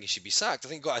whilst I don't think he should be sacked, I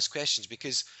think you've got to ask questions,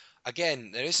 because,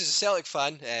 again, now this is a Celtic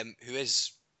fan who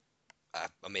is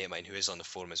a mate of mine who is on the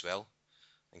forum as well.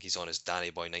 I think he's on as Danny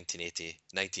Boy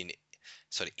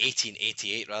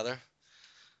 1888 rather.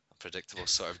 A predictable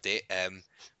sort of date.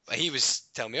 But he was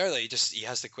telling me earlier, he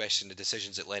has to question the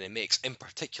decisions that Lennon makes, in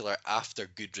particular after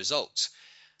good results.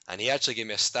 And he actually gave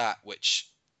me a stat which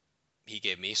he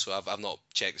gave me, so I've not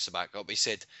checked this back up. He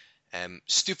said,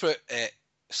 Stupor?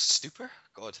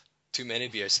 God, too many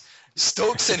beers.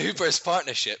 Stokes and Hooper's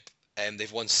partnership,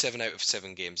 they've won 7 out of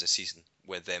 7 games this season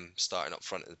with them starting up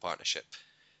front in the partnership.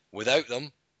 Without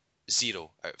them, 0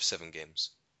 out of 7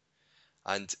 games.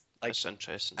 And that's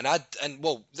interesting. And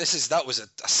that was a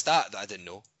stat that I didn't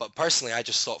know. But personally, I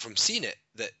just thought from seeing it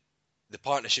that the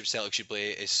partnership Celtic should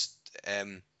play is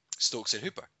Stokes and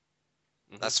Hooper.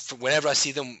 Mm-hmm. That's whenever I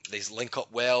see them, they link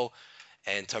up well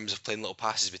in terms of playing little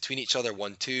passes between each other,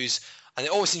 1-2s, and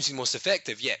it always seems to be most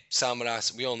effective. Yeah,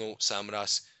 Samaras, we all know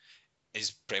Samaras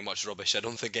is pretty much rubbish. I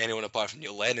don't think anyone apart from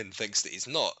Neil Lennon thinks that he's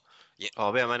not. Yeah.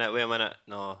 Oh, wait a minute.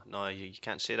 No, you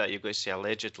can't say that. You've got to say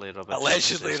allegedly rubbish.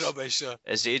 Allegedly rubbish, yeah.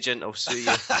 His agent will sue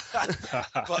you.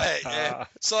 But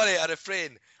sorry, I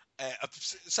refrain.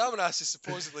 Samaras is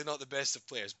supposedly not the best of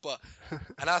players,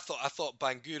 and I thought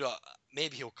Bangura,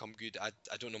 maybe he'll come good. I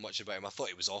don't know much about him. I thought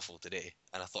he was awful today,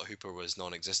 and I thought Hooper was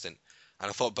non-existent. And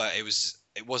I thought, but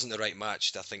it wasn't the right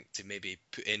match, I think, to maybe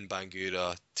put in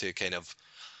Bangura to kind of,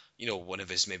 one of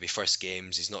his maybe first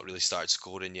games. He's not really started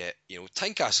scoring yet.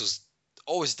 Tynecastle's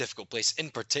always a difficult place,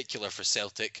 in particular for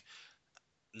Celtic.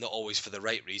 Not always for the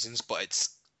right reasons, but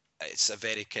it's a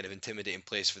very kind of intimidating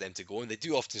place for them to go, and they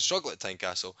do often struggle at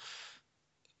Tynecastle.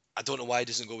 I don't know why he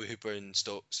doesn't go with Hooper and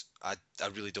Stokes. I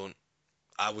really don't.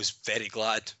 I was very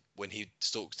glad when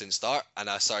Stokes didn't start, and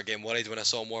I started getting worried when I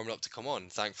saw him warming up to come on.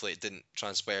 Thankfully, it didn't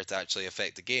transpire to actually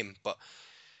affect the game, but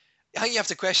I think you have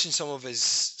to question some of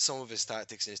his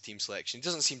tactics and his team selection. He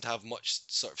doesn't seem to have much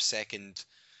sort of second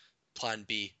plan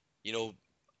B.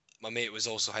 My mate was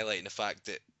also highlighting the fact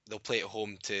that they'll play at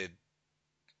home to,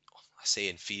 I say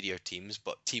inferior teams,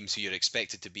 but teams who you're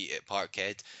expected to beat at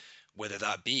Parkhead, whether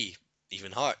that be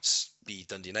even Hearts, be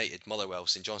Dundee United, Motherwell,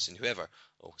 St Johnstone, whoever.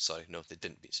 Oh, sorry, no, they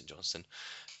didn't beat St Johnstone.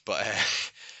 But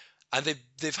and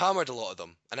they've hammered a lot of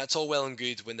them, and that's all well and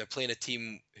good when they're playing a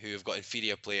team who have got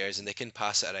inferior players and they can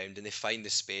pass it around and they find the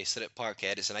space. They're at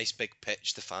Parkhead, it's a nice big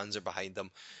pitch, the fans are behind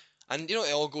them, and it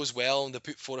all goes well, and they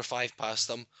put 4 or 5 past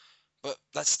them, but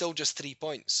that's still just 3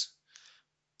 points.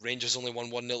 Rangers only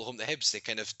won 1-0 home to Hibs. They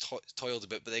kind of toiled a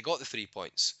bit, but they got the 3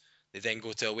 points. They then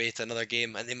go to away to another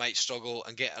game, and they might struggle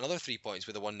and get another 3 points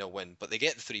with a 1-0 win, but they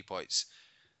get the 3 points.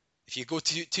 If you go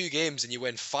to 2 games and you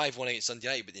win 5-1 against Dundee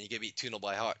United, but then you get beat 2-0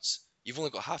 by Hearts, you've only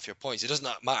got half your points. It doesn't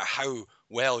matter how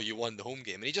well you won the home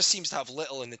game. And he just seems to have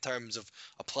little in the terms of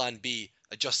a plan B,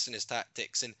 adjusting his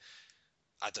tactics. And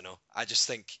I don't know. I just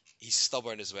think he's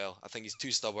stubborn as well. I think he's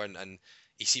too stubborn, and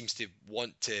he seems to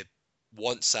want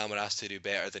Samaras to do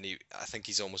better than I think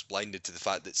he's almost blinded to the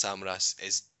fact that Samaras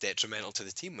is detrimental to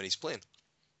the team when he's playing.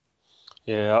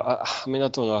 Yeah, I mean, I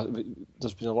don't know.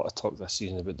 There's been a lot of talk this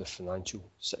season about the financial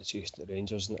situation at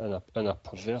Rangers, and in a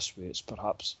perverse way, it's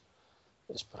perhaps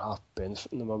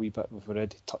benefiting them a wee bit. We've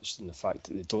already touched on the fact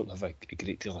that they don't have a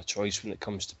great deal of choice when it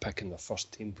comes to picking their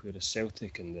first team, whereas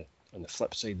Celtic, on the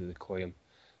flip side of the coin,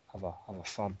 have a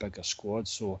far bigger squad.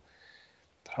 So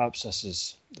perhaps this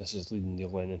is leading Neil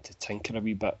Lennon to tinker a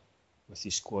wee bit with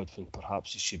his squad when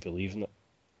perhaps he should be leaving it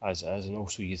as it is. And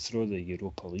also you throw the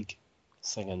Europa League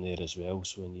thing in there as well,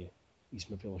 so when he's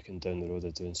maybe looking down the road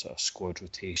of doing sort of squad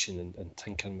rotation and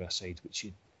tinkering with a side which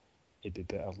he'd be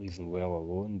better leaving well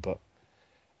alone. But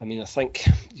I mean, I think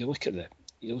you look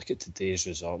at today's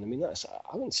result. I mean, I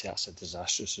wouldn't say that's a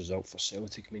disastrous result for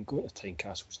Celtic. I mean, going to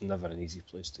Tynecastle was never an easy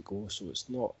place to go, so it's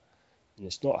not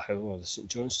a howler. The St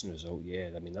Johnstone result,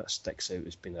 yeah, I mean that sticks out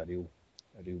as being a real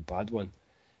bad one.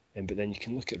 But then you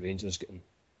can look at Rangers getting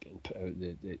put out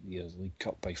the League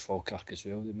Cup by Falkirk as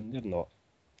well. I mean,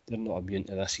 they're not immune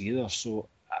to this either. So,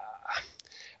 I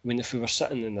mean, if we were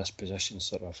sitting in this position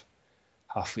sort of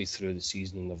halfway through the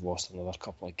season and they've lost another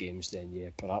couple of games, then yeah,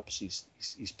 perhaps his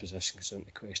position goes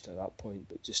into question at that point.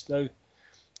 But just now, I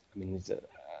mean,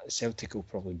 Celtic will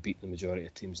probably beat the majority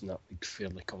of teams in that league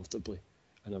fairly comfortably,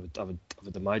 and I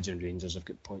would imagine Rangers have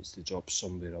got points to drop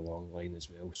somewhere along the line as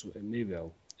well. So it may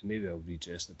well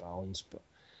redress the balance. But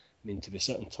I mean, to be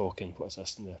sitting talking, what is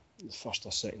this, in the first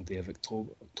or second day of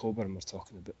October, and we're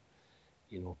talking about,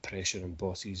 pressure and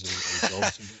bosses and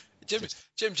jobs.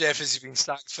 Jim Jeffries has been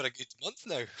sacked for a good month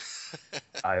now.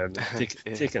 I am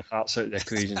taking Hearts out of the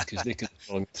equation, because they could have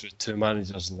gone through 2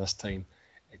 managers in this time.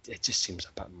 It just seems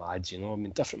a bit mad, I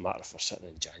mean, different matter if we're sitting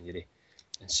in January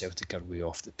and Celtic are way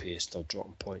off the pace, they're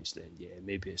dropping points, then yeah,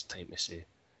 maybe it's time to say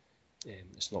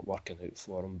it's not working out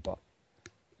for him. But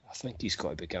I think he's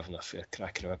got to be given a fair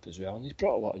crack of the whip as well. And he's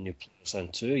brought a lot of new players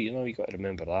in too, you got to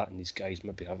remember that. And these guys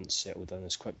maybe haven't settled in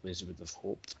as quickly as we would have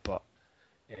hoped. But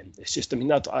it's just, I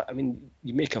mean,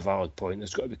 you make a valid point.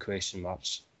 There's got to be question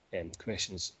marks,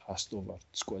 questions asked over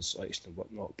squad selection and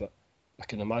whatnot. But I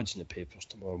can imagine the papers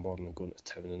tomorrow morning going to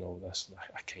town and all this. And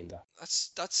I kind of...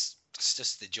 That's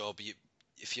just the job.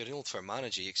 If you're an Old Firm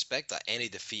manager, you expect that any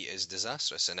defeat is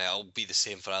disastrous, and it'll be the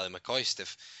same for Ali McCoist.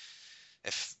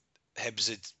 If Hibs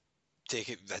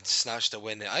had snatched a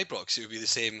win at Ibrox, it would be the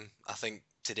same. I think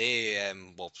today,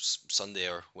 Sunday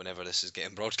or whenever this is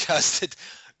getting broadcasted,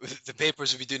 the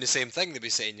papers would be doing the same thing. They'd be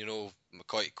saying,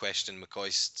 McCoy question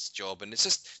McCoist's job, and it's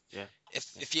just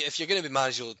if you're going to be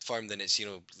managing Old Firm, then it's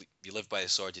you live by the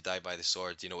sword, you die by the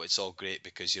sword. It's all great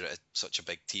because you're at such a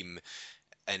big team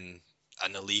in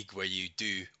a league where you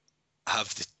do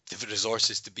have the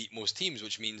resources to beat most teams,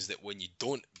 which means that when you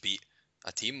don't beat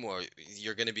a team, or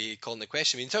you're going to be calling the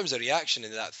question. I mean, in terms of reaction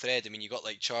in that thread, I mean, you got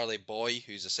like Charlie Boy,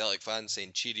 who's a Celtic fan,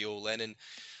 saying, "Cheerio, Lennon,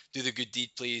 do the good deed,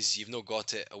 please. You've not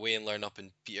got it. Away and learn up in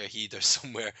Peterhead or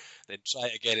somewhere. Then try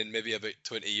it again in maybe about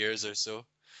 20 years or so."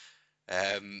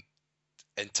 In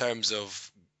terms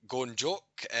of going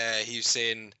joke, he was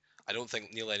saying, "I don't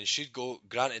think Neil Lennon should go.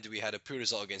 Granted, we had a poor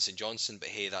result against St Johnstone, but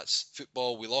hey, that's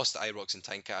football. We lost at Ibrox and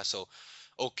Tynecastle.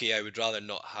 Okay, I would rather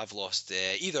not have lost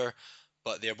either,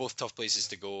 but they're both tough places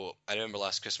to go. I remember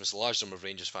last Christmas, a large number of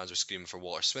Rangers fans were screaming for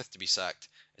Walter Smith to be sacked.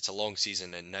 It's a long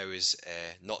season, and now is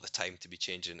not the time to be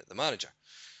changing the manager."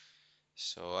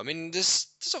 So, I mean, there's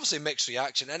obviously a mixed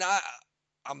reaction, and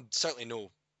I'm certainly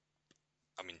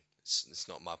I mean, it's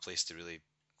not my place to really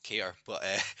care, but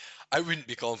I wouldn't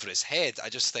be calling for his head. I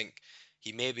just think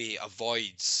he maybe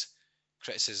avoids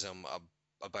criticism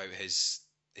about his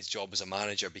job as a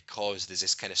manager because there's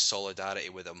this kind of solidarity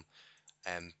with him,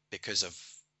 because of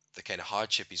the kind of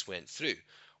hardship he's went through,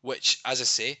 which, as I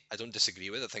say, I don't disagree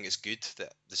with. I think it's good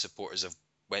that the supporters have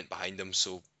went behind him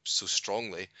so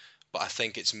strongly, but I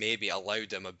think it's maybe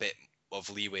allowed him a bit of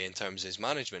leeway in terms of his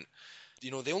management. They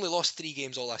only lost 3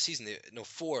 games all last season.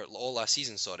 4 all last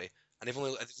season, sorry, and they've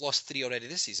lost 3 already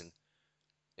this season.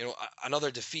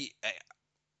 Another defeat.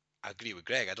 I agree with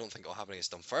Greg. I don't think it'll happen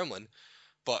against Dunfermline,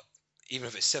 but even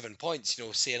if it's 7 points,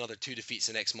 say another 2 defeats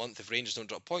the next month, if Rangers don't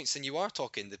drop points, then you are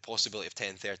talking the possibility of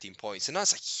 10, 13 points. And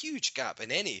that's a huge gap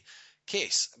in any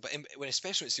case. But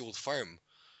especially when it's the Old Firm,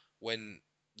 when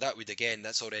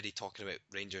that's already talking about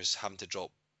Rangers having to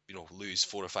drop, lose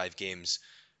 4 or 5 games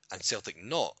and Celtic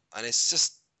not. And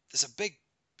it's a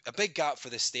big gap for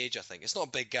this stage, I think. It's not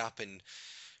a big gap in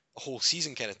a whole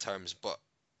season kind of terms, but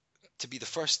to be the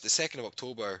 2nd of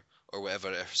October or whatever,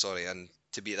 and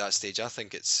to be at that stage, I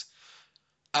think it's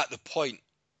at the point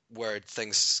where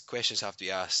questions have to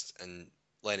be asked, and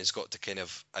Lennon's got to kind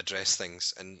of address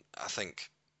things, and I think,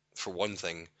 for one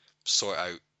thing, sort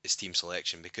out his team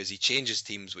selection, because he changes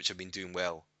teams which have been doing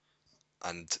well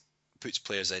and puts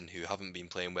players in who haven't been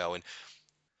playing well. And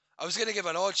I was going to give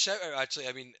an odd shout out, actually.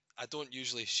 I mean, I don't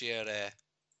usually share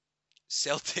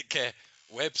Celtic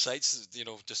websites,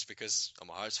 just because I'm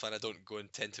a Hearts fan. I don't go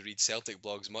and tend to read Celtic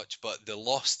blogs much, but the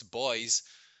Lost Boys,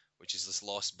 which is this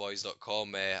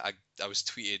lostboys.com, I was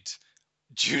tweeted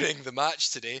during the match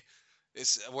today.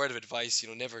 It's a word of advice,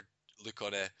 never look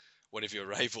on one of your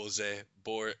rivals'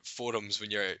 forums when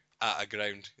you're at a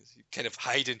ground. Kind of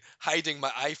hiding my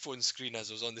iPhone screen as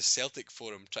I was on the Celtic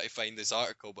forum trying to find this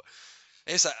article. But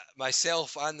it's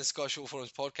myself and the Scottish Football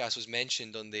Forums podcast was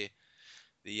mentioned on the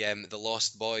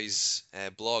Lost Boys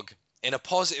blog in a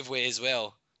positive way as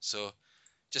well. So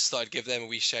just thought I'd give them a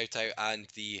wee shout out, and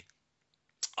the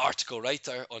article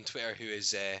writer on Twitter, who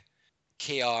is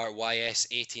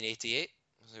KRYS1888.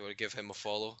 I want to give him a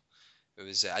follow. It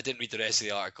was I didn't read the rest of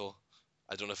the article.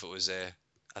 I don't know if it was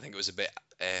I think it was a bit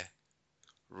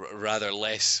rather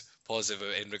less positive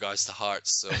in regards to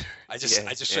Hearts. So I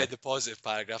just read the positive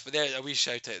paragraph. But there, a wee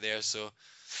shout out there. So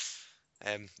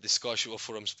the Scottish Football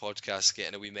Forums podcast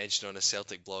getting a wee mention on a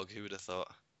Celtic blog. Who would have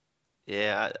thought?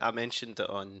 Yeah, I mentioned it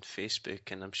on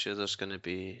Facebook, and I'm sure there's going to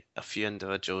be a few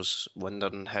individuals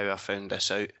wondering how I found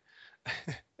this out.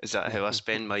 Is that how I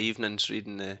spend my evenings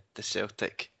reading the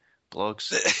Celtic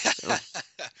blogs?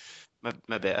 Well,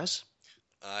 maybe it is.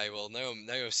 Aye, well now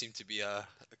I seem to be a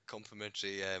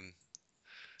complimentary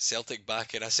Celtic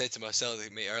backer. I said to my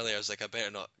Celtic mate earlier, I was like, I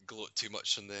better not gloat too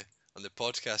much on the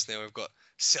podcast now. I've got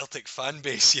Celtic fan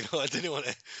base, I didn't want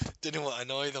to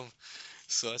annoy them.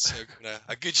 So that's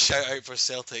a good shout out for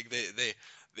Celtic.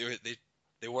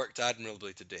 They worked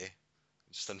admirably today.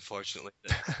 Just unfortunately,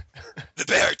 the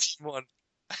better team won.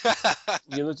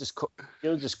 You're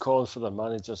just calling for the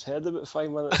manager's head about 5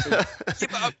 minutes ago. Yeah,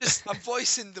 but I'm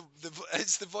voicing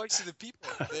it's the voice of the people,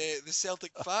 the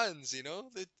Celtic fans.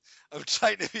 I'm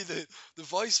trying to be the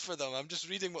voice for them. I'm just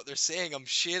reading what they're saying. I'm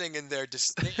sharing in their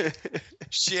disdain,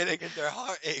 sharing in their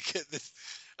heartache at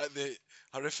the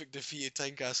horrific defeat at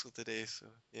Tynecastle today. So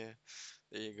yeah,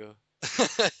 there you go.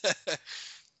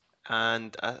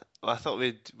 And I thought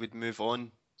we'd move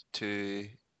on to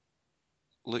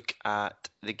look at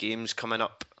the games coming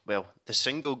up. Well, the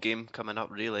single game coming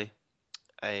up really,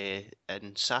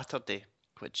 in Saturday,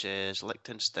 which is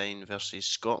Liechtenstein versus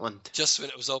Scotland. Just when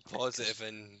it was all positive,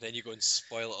 and then you go and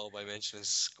spoil it all by mentioning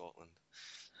Scotland.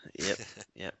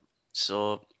 Yep.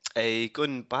 So,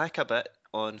 going back a bit,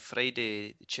 on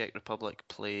Friday, the Czech Republic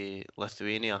play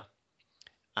Lithuania,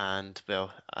 and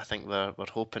well, I think we're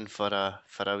hoping for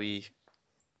a wee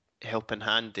helping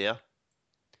hand there,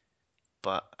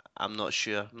 but I'm not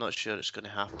sure. I'm not sure it's going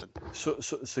to happen. So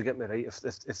get me right.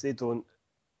 If they don't,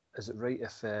 is it right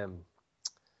if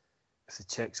the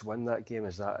Czechs win that game?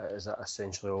 Is that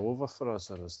essentially all over for us,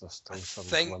 or is there still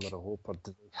some glimmer of hope, or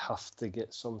do they have to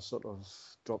get drop some sort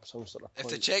of point? If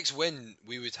the Czechs win,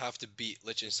 we would have to beat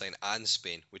Liechtenstein and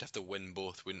Spain. We'd have to win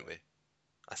both, wouldn't we?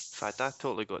 In fact, I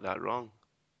totally got that wrong.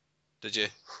 Did you?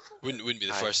 Wouldn't be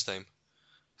the first time.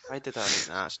 Why did I think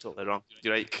that's totally wrong?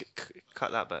 You're right.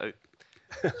 Cut that bit out.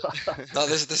 No,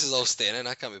 this is all staying in.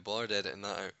 I can't be bothered editing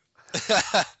that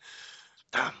out.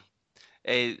 Damn.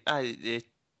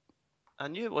 I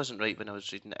knew it wasn't right when I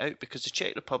was reading it out, because the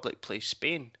Czech Republic plays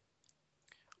Spain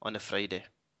on a Friday.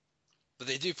 But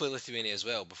they do play Lithuania as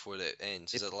well before it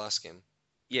ends. Is that the last game?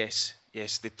 Yes,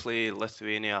 they play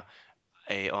Lithuania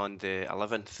on the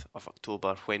 11th of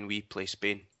October when we play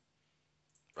Spain.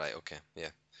 Right, okay,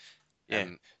 yeah.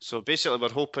 So basically we're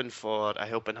hoping for a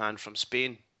helping hand from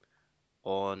Spain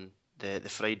on the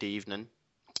Friday evening,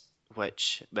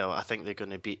 which, well, I think they're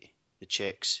going to beat the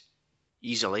Czechs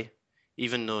easily,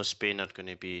 even though Spain are going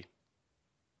to be,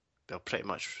 well, pretty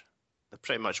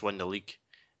much win the league,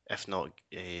 if not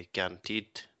guaranteed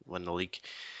win the league.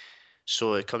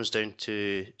 So it comes down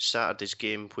to Saturday's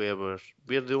game, where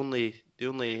we're the only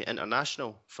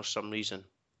international for some reason.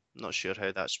 I'm not sure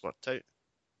how that's worked out.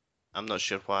 I'm not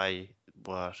sure why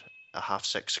we're a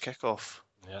 6:30 kickoff.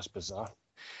 Yeah, it's bizarre.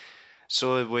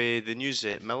 So with the news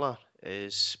that Miller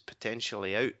is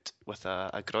potentially out with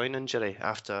a groin injury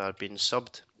after being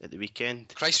subbed at the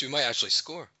weekend. Christ, we might actually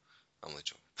score. I'm only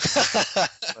joking.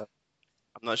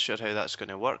 I'm not sure how that's going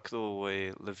to work though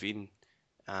with Levine,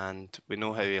 and we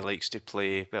know how he likes to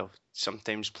play. Well,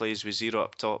 sometimes plays with 0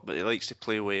 up top, but he likes to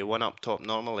play with 1 up top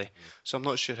normally. So I'm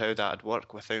not sure how that'd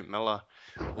work without Miller,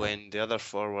 when the other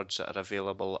forwards that are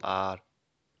available are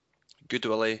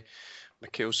Goodwillie,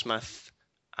 Mikael Smith,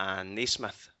 and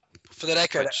Naismith. For the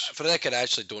record,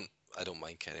 I don't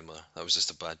mind Kenny Miller. That was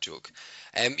just a bad joke.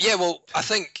 Yeah, well, I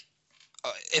think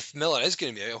if Miller is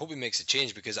going to be out, I hope he makes a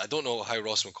change, because I don't know how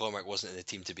Ross McCormack wasn't in the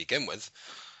team to begin with.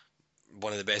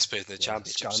 One of the best players in the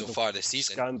championship so far this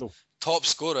season. Scandal. Top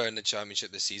scorer in the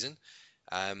championship this season.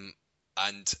 And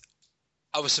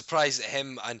I was surprised at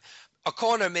him. And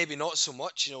O'Connor, maybe not so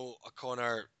much.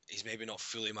 O'Connor, he's maybe not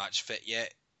fully match fit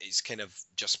yet. He's kind of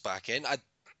just back in. I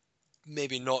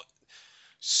maybe not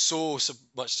so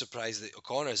much surprised that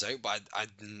O'Connor's out, but I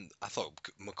thought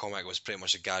McCormack was pretty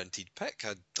much a guaranteed pick.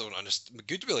 I don't understand.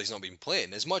 Goodwillie's not been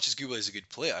playing. As much as Goodwillie's a good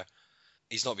player,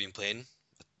 he's not been playing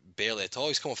barely at all.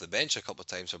 He's come off the bench a couple of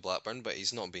times for Blackburn, but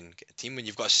he's not been getting a team. When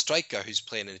you've got a striker who's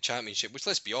playing in the championship, which,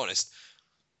 let's be honest,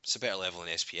 it's a better level than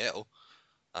SPL,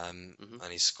 and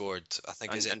he's scored, I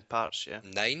think, is it in parts, yeah,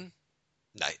 9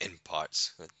 in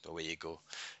parts. Away you go.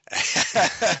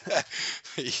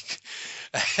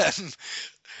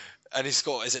 And he's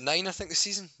got, is it 9? I think this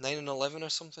season, 9 and 11 or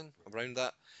something around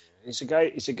that. He's a guy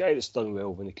that's done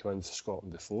well when he came in for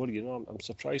Scotland before. I'm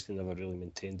surprised he never really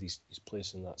maintained his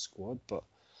place in that squad. But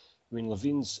I mean,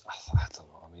 Levine's, I don't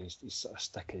know. I mean, he's sort of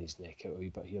sticking his neck out a wee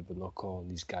bit here, but not calling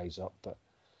these guys up. But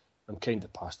I'm kind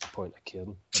of past the point of caring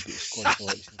about the squad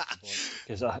selection,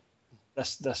 because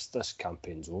this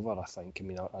campaign's over. I think. I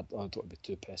mean, I don't want to be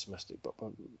too pessimistic, but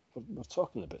we're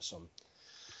talking about some,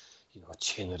 a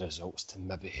chain of results to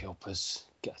maybe help us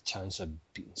get a chance of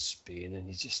beating Spain, and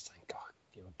you just think,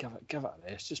 give it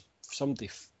a rest. Just somebody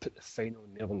put the final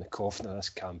nail in the coffin of this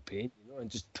campaign, and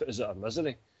just put us out of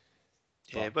misery.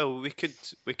 Yeah, well, we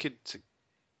could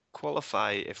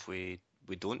qualify if we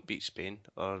don't beat Spain,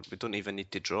 or we don't even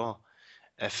need to draw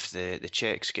if the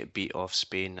Czechs get beat off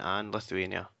Spain and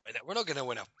Lithuania. We're not going to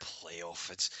win a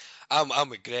playoff. I'm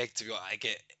with Greg, to be honest.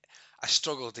 I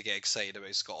struggle to get excited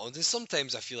about Scotland, and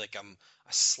sometimes I feel like I'm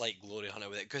a slight glory hunter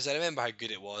with it, because I remember how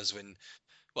good it was when,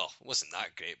 well, it wasn't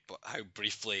that great, but how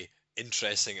briefly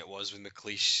interesting it was with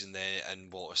McLeish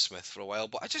and Walter Smith for a while.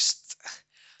 But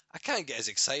I can't get as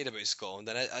excited about Scotland,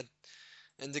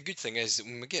 and the good thing is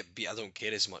when we get beat, I don't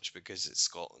care as much because it's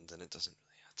Scotland and it doesn't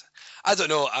really matter. I don't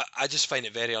know. I just find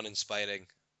it very uninspiring.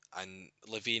 And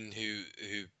Levine, who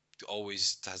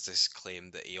always has this claim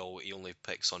that he only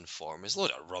picks on form, is a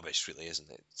load of rubbish, really,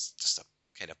 isn't it? It's just a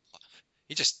kind of,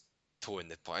 he just towing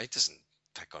the point. He doesn't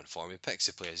pick on form. He picks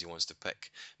the players he wants to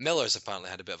pick. Miller's apparently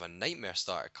had a bit of a nightmare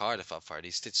start at Cardiff, I've heard.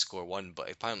 He did score one,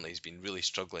 but apparently he's been really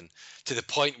struggling to the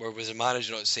point where was a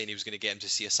manager not saying he was going to get him to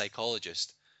see a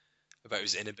psychologist about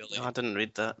his inability. No, I didn't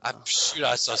read that. I'm sure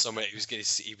I saw somewhere he was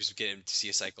getting him to see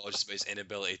a psychologist about his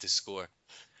inability to score.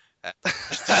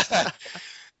 It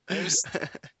was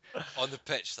on the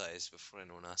pitch, that is, before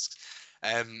anyone asks.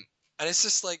 And it's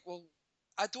just like, well,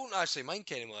 I don't actually mind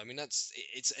Kenny Miller. I mean,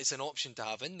 it's an option to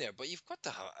have in there, but you've got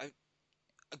to have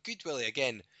a good Willie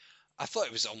again. I thought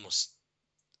it was almost,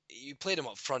 you played him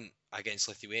up front against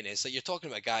Lithuania. It's like you're talking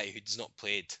about a guy who's not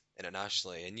played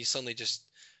internationally, and you suddenly just,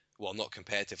 well, not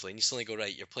competitively, and you suddenly go,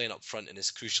 right, you're playing up front in this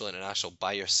crucial international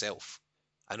by yourself.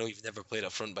 I know you've never played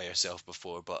up front by yourself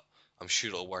before, but I'm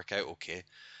sure it'll work out okay.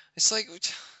 It's like,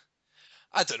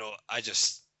 I don't know. I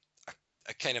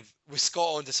kind of, with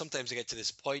Scotland, sometimes I get to this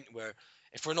point where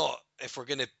if we're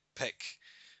going to pick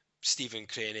Stephen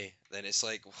Craney, then it's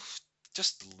like,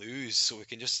 just lose so we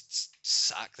can just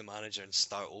sack the manager and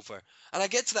start over. And I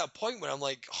get to that point where I'm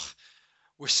like,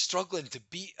 we're struggling to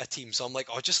beat a team, so I'm like,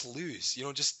 just lose,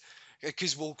 just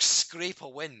because we'll scrape a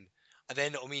win, and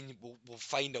then we'll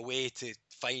find a way to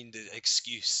find an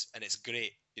excuse, and it's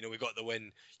great. We got the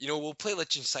win. We'll play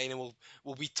Liechtenstein and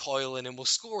we'll be toiling and we'll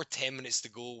score 10 minutes to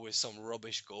go with some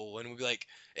rubbish goal, and we'll be like,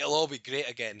 it'll all be great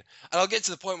again. And I'll get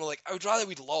to the point where I would rather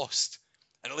we'd lost,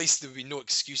 and at least there would be no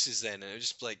excuses then, and it would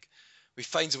just be like, we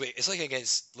find a way. It's like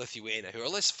against Lithuania, who are,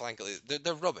 let's frankly,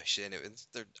 they're rubbish anyway.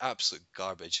 They're absolute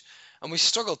garbage, and we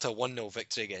struggled to a 1-0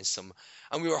 victory against them,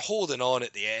 and we were holding on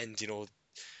at the end, and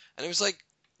it was like,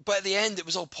 but at the end it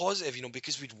was all positive,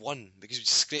 because we'd won, because we'd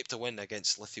scraped a win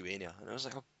against Lithuania, and I was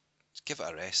like, just give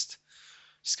it a rest,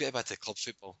 just get back to club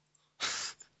football.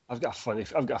 I've got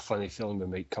a funny feeling we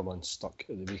might come unstuck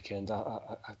at the weekend.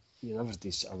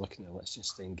 Everybody's sort of looking at the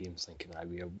Liechtenstein game thinking,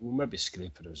 we'll maybe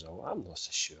scrape a result. I'm not so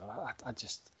sure.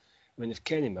 If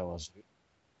Kenny Miller's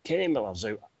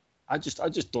out, I just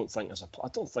don't think there's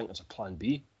a plan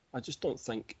B. I just don't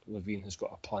think Levine has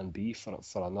got a plan B for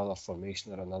another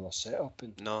formation or another setup.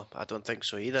 And no, I don't think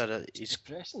so either. He's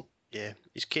depressing. Yeah,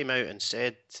 he's came out and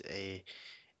said,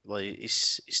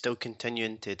 he's still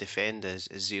continuing to defend his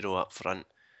zero up front,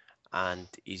 and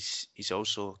he's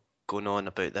also going on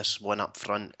about this one up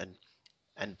front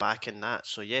and backing that.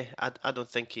 So yeah, I don't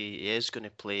think he is going to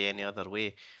play any other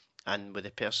way. And with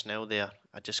the personnel there,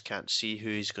 I just can't see who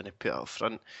he's going to put up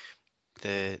front.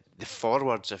 The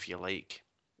forwards, if you like,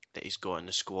 that he's got in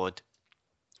the squad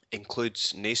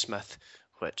includes Naismith,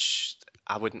 which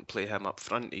I wouldn't play him up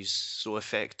front. He's so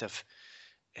effective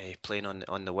playing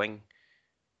on the wing,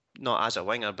 not as a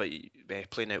winger, but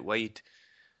playing out wide.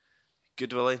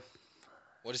 Good, Willie.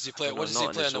 What does he play? What does he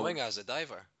play on the wing as a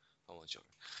diver? I'm not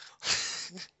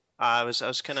joking. I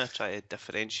was kind of trying to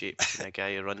differentiate between a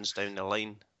guy who runs down the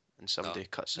line and somebody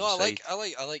cuts inside. I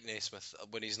like Naismith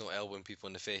when he's not elbowing people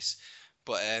in the face,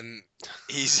 but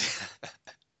he's.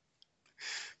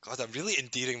 God, I'm really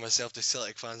endearing myself to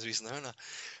Celtic fans recently, aren't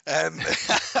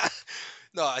I?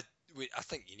 No, I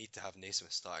think you need to have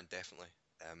Naismith starting, definitely.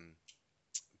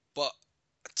 But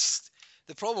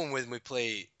the problem when we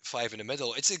play five in the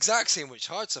middle, it's the exact same which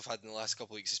Hearts have had in the last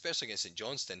couple of weeks, especially against St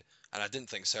Johnstone, and I didn't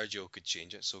think Sergio could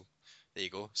change it, so there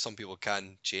you go. Some people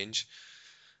can change,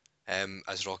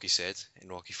 as Rocky said in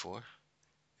Rocky 4.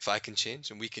 If I can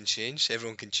change, and we can change,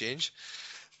 everyone can change.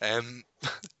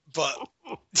 But,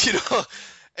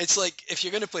 it's like, if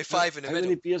you're going to play five in the middle... How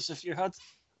many beers have you had?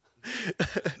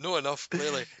 No enough,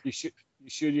 clearly. You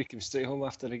sure you can stay home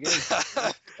after the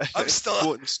game? I'm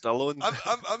still... Stallone.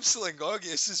 I'm still in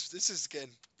Gorgie. This is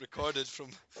getting recorded from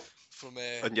from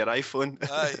on your iPhone.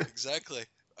 Aye, exactly.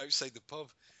 Outside the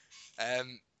pub.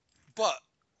 But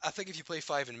I think if you play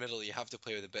 5 in the middle, you have to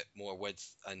play with a bit more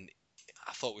width, and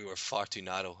I thought we were far too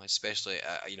narrow, especially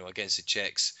against the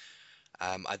Czechs.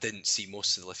 I didn't see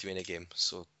most of the Lithuania game,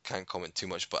 so can't comment too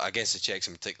much. But against the Czechs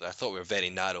in particular, I thought we were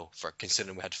very narrow for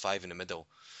considering we had 5 in the middle,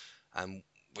 and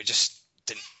we just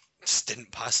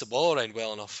didn't pass the ball around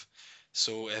well enough.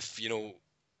 So I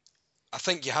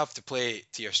think you have to play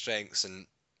to your strengths, and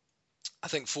I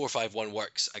think 4-5-1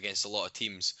 works against a lot of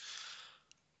teams.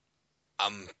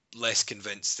 I'm less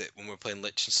convinced that when we're playing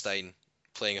Liechtenstein,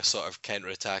 playing a sort of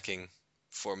counter-attacking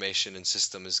formation and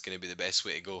system is going to be the best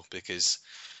way to go, because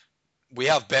we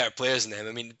have better players than them.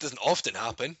 I mean, it doesn't often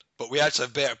happen, but we actually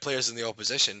have better players than the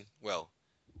opposition. Well,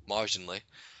 marginally.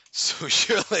 So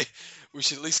surely we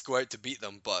should at least go out to beat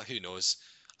them, but who knows?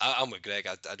 I'm with Greg.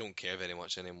 I don't care very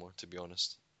much anymore, to be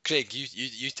honest. Craig, you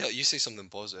say something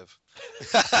positive.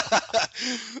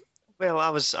 Well, I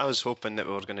was hoping that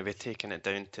we were going to be taking it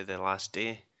down to the last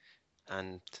day,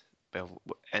 and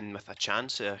in with a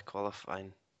chance of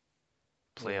qualifying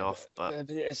playoff. But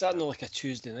is that not like a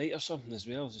Tuesday night or something as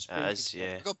well? It is,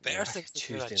 yeah. We've got better things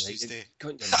to do on Tuesday.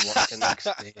 Going to work the next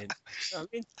day. I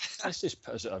mean, let's just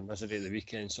put us at our misery at the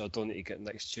weekend, so I don't need to get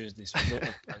next Tuesday, so I don't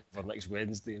have plans for next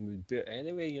Wednesday, and we'd do it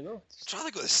anyway, I'd rather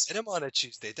go to the cinema on a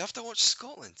Tuesday. Do I have to watch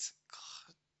Scotland?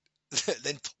 God.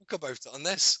 Then talk about it on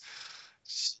this.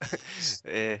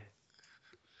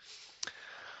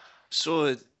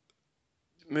 So,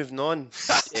 moving on.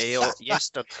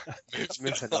 Yesterday.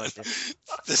 Moving on.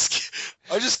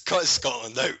 I'll just cut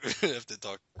Scotland out. I have to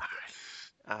talk.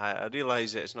 I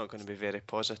realise that it's not going to be very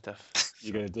positive.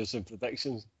 You're going to do some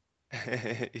predictions?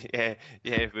 yeah.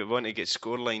 We want to get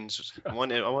score lines. I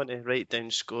want to write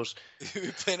down scores.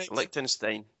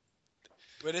 Liechtenstein.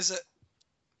 Where is it?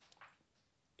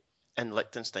 In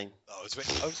Liechtenstein. I was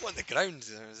on the ground.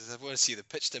 I want to see the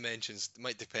pitch dimensions. It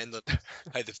might depend on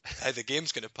how the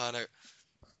game's going to pan out.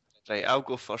 Right, I'll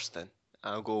go first then.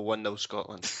 I'll go 1-0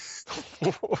 Scotland.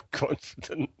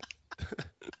 Confident.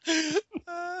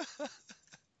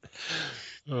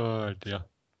 Oh dear.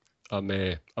 I'm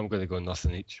going to go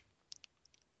nothing each.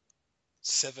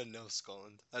 7-0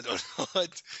 Scotland. I don't know.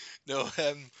 No.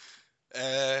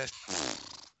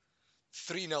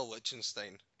 3-0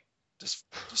 Liechtenstein. Just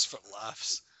for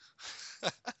laughs.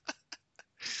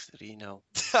 3-0.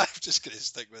 I'm just going to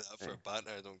stick with that for a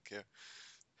banter. I don't care.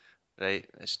 Right,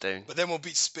 it's down. But then we'll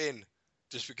beat Spain,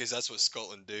 just because that's what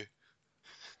Scotland do.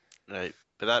 Right,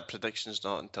 but that prediction's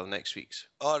not until next week's.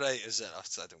 Oh, right, is it? I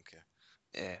don't care.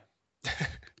 Yeah.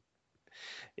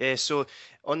 Yeah, so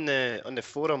on the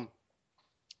forum,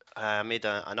 I made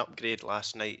an upgrade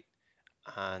last night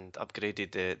and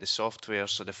upgraded the software,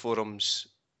 so the forum's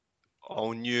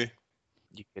all new.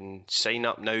 You can sign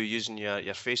up now using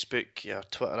your Facebook, your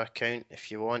Twitter account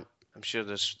if you want. I'm sure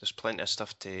there's plenty of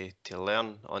stuff to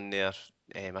learn on there,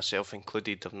 myself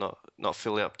included. I'm not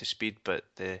fully up to speed, but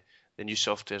the new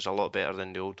software is a lot better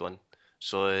than the old one.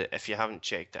 So if you haven't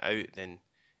checked it out, then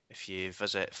if you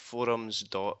visit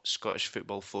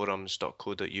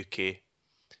forums.scottishfootballforums.co.uk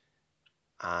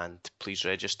and please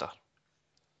register.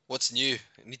 What's new?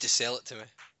 You need to sell it to me.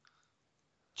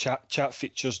 Chat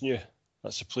features new.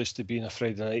 That's the place to be on a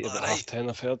Friday night about 10:30,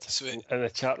 I've heard. Sweet. In the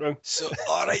chat room. So,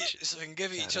 alright, so we can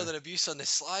give each other abuse on the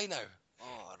sly now.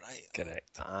 Alright. Correct.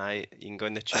 Aye, you can go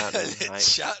in the chat room.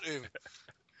 Chat room.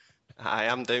 I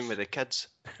am down with the kids.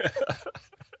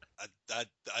 I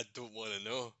don't want to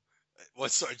know.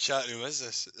 What sort of chat room is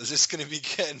this? Is this going to be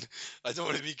getting... I don't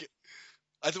want to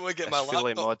get my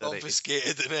laptop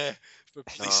confiscated and for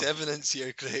police evidence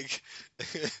here, Craig.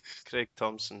 Craig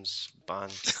Thompson's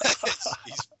banned.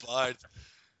 He's barred.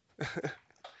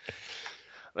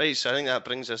 Right, so I think that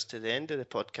brings us to the end of the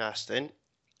podcast then.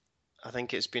 I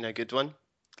think it's been a good one.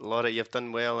 Laura, you've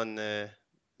done well in the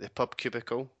pub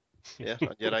cubicle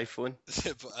on your iPhone.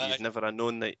 You'd never have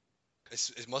known that.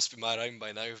 It must be my round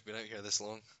by now. I've been out here this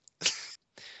long.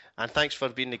 And thanks for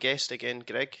being the guest again,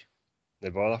 Greg.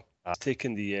 No bother. I've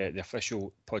taken the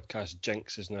official podcast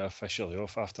jinx is now officially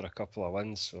off after a couple of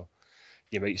wins, so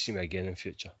you might see me again in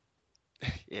future.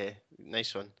 Yeah,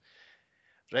 nice one.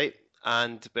 Right,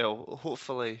 and well,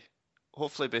 hopefully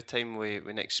by the time we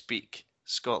next speak,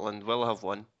 Scotland will have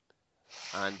won,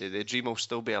 and the dream will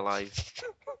still be alive.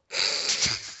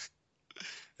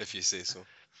 If you say so.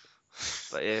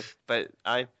 But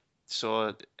aye.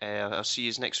 So I'll see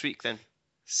you next week then.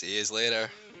 See you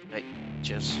later. Right,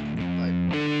 cheers. Bye.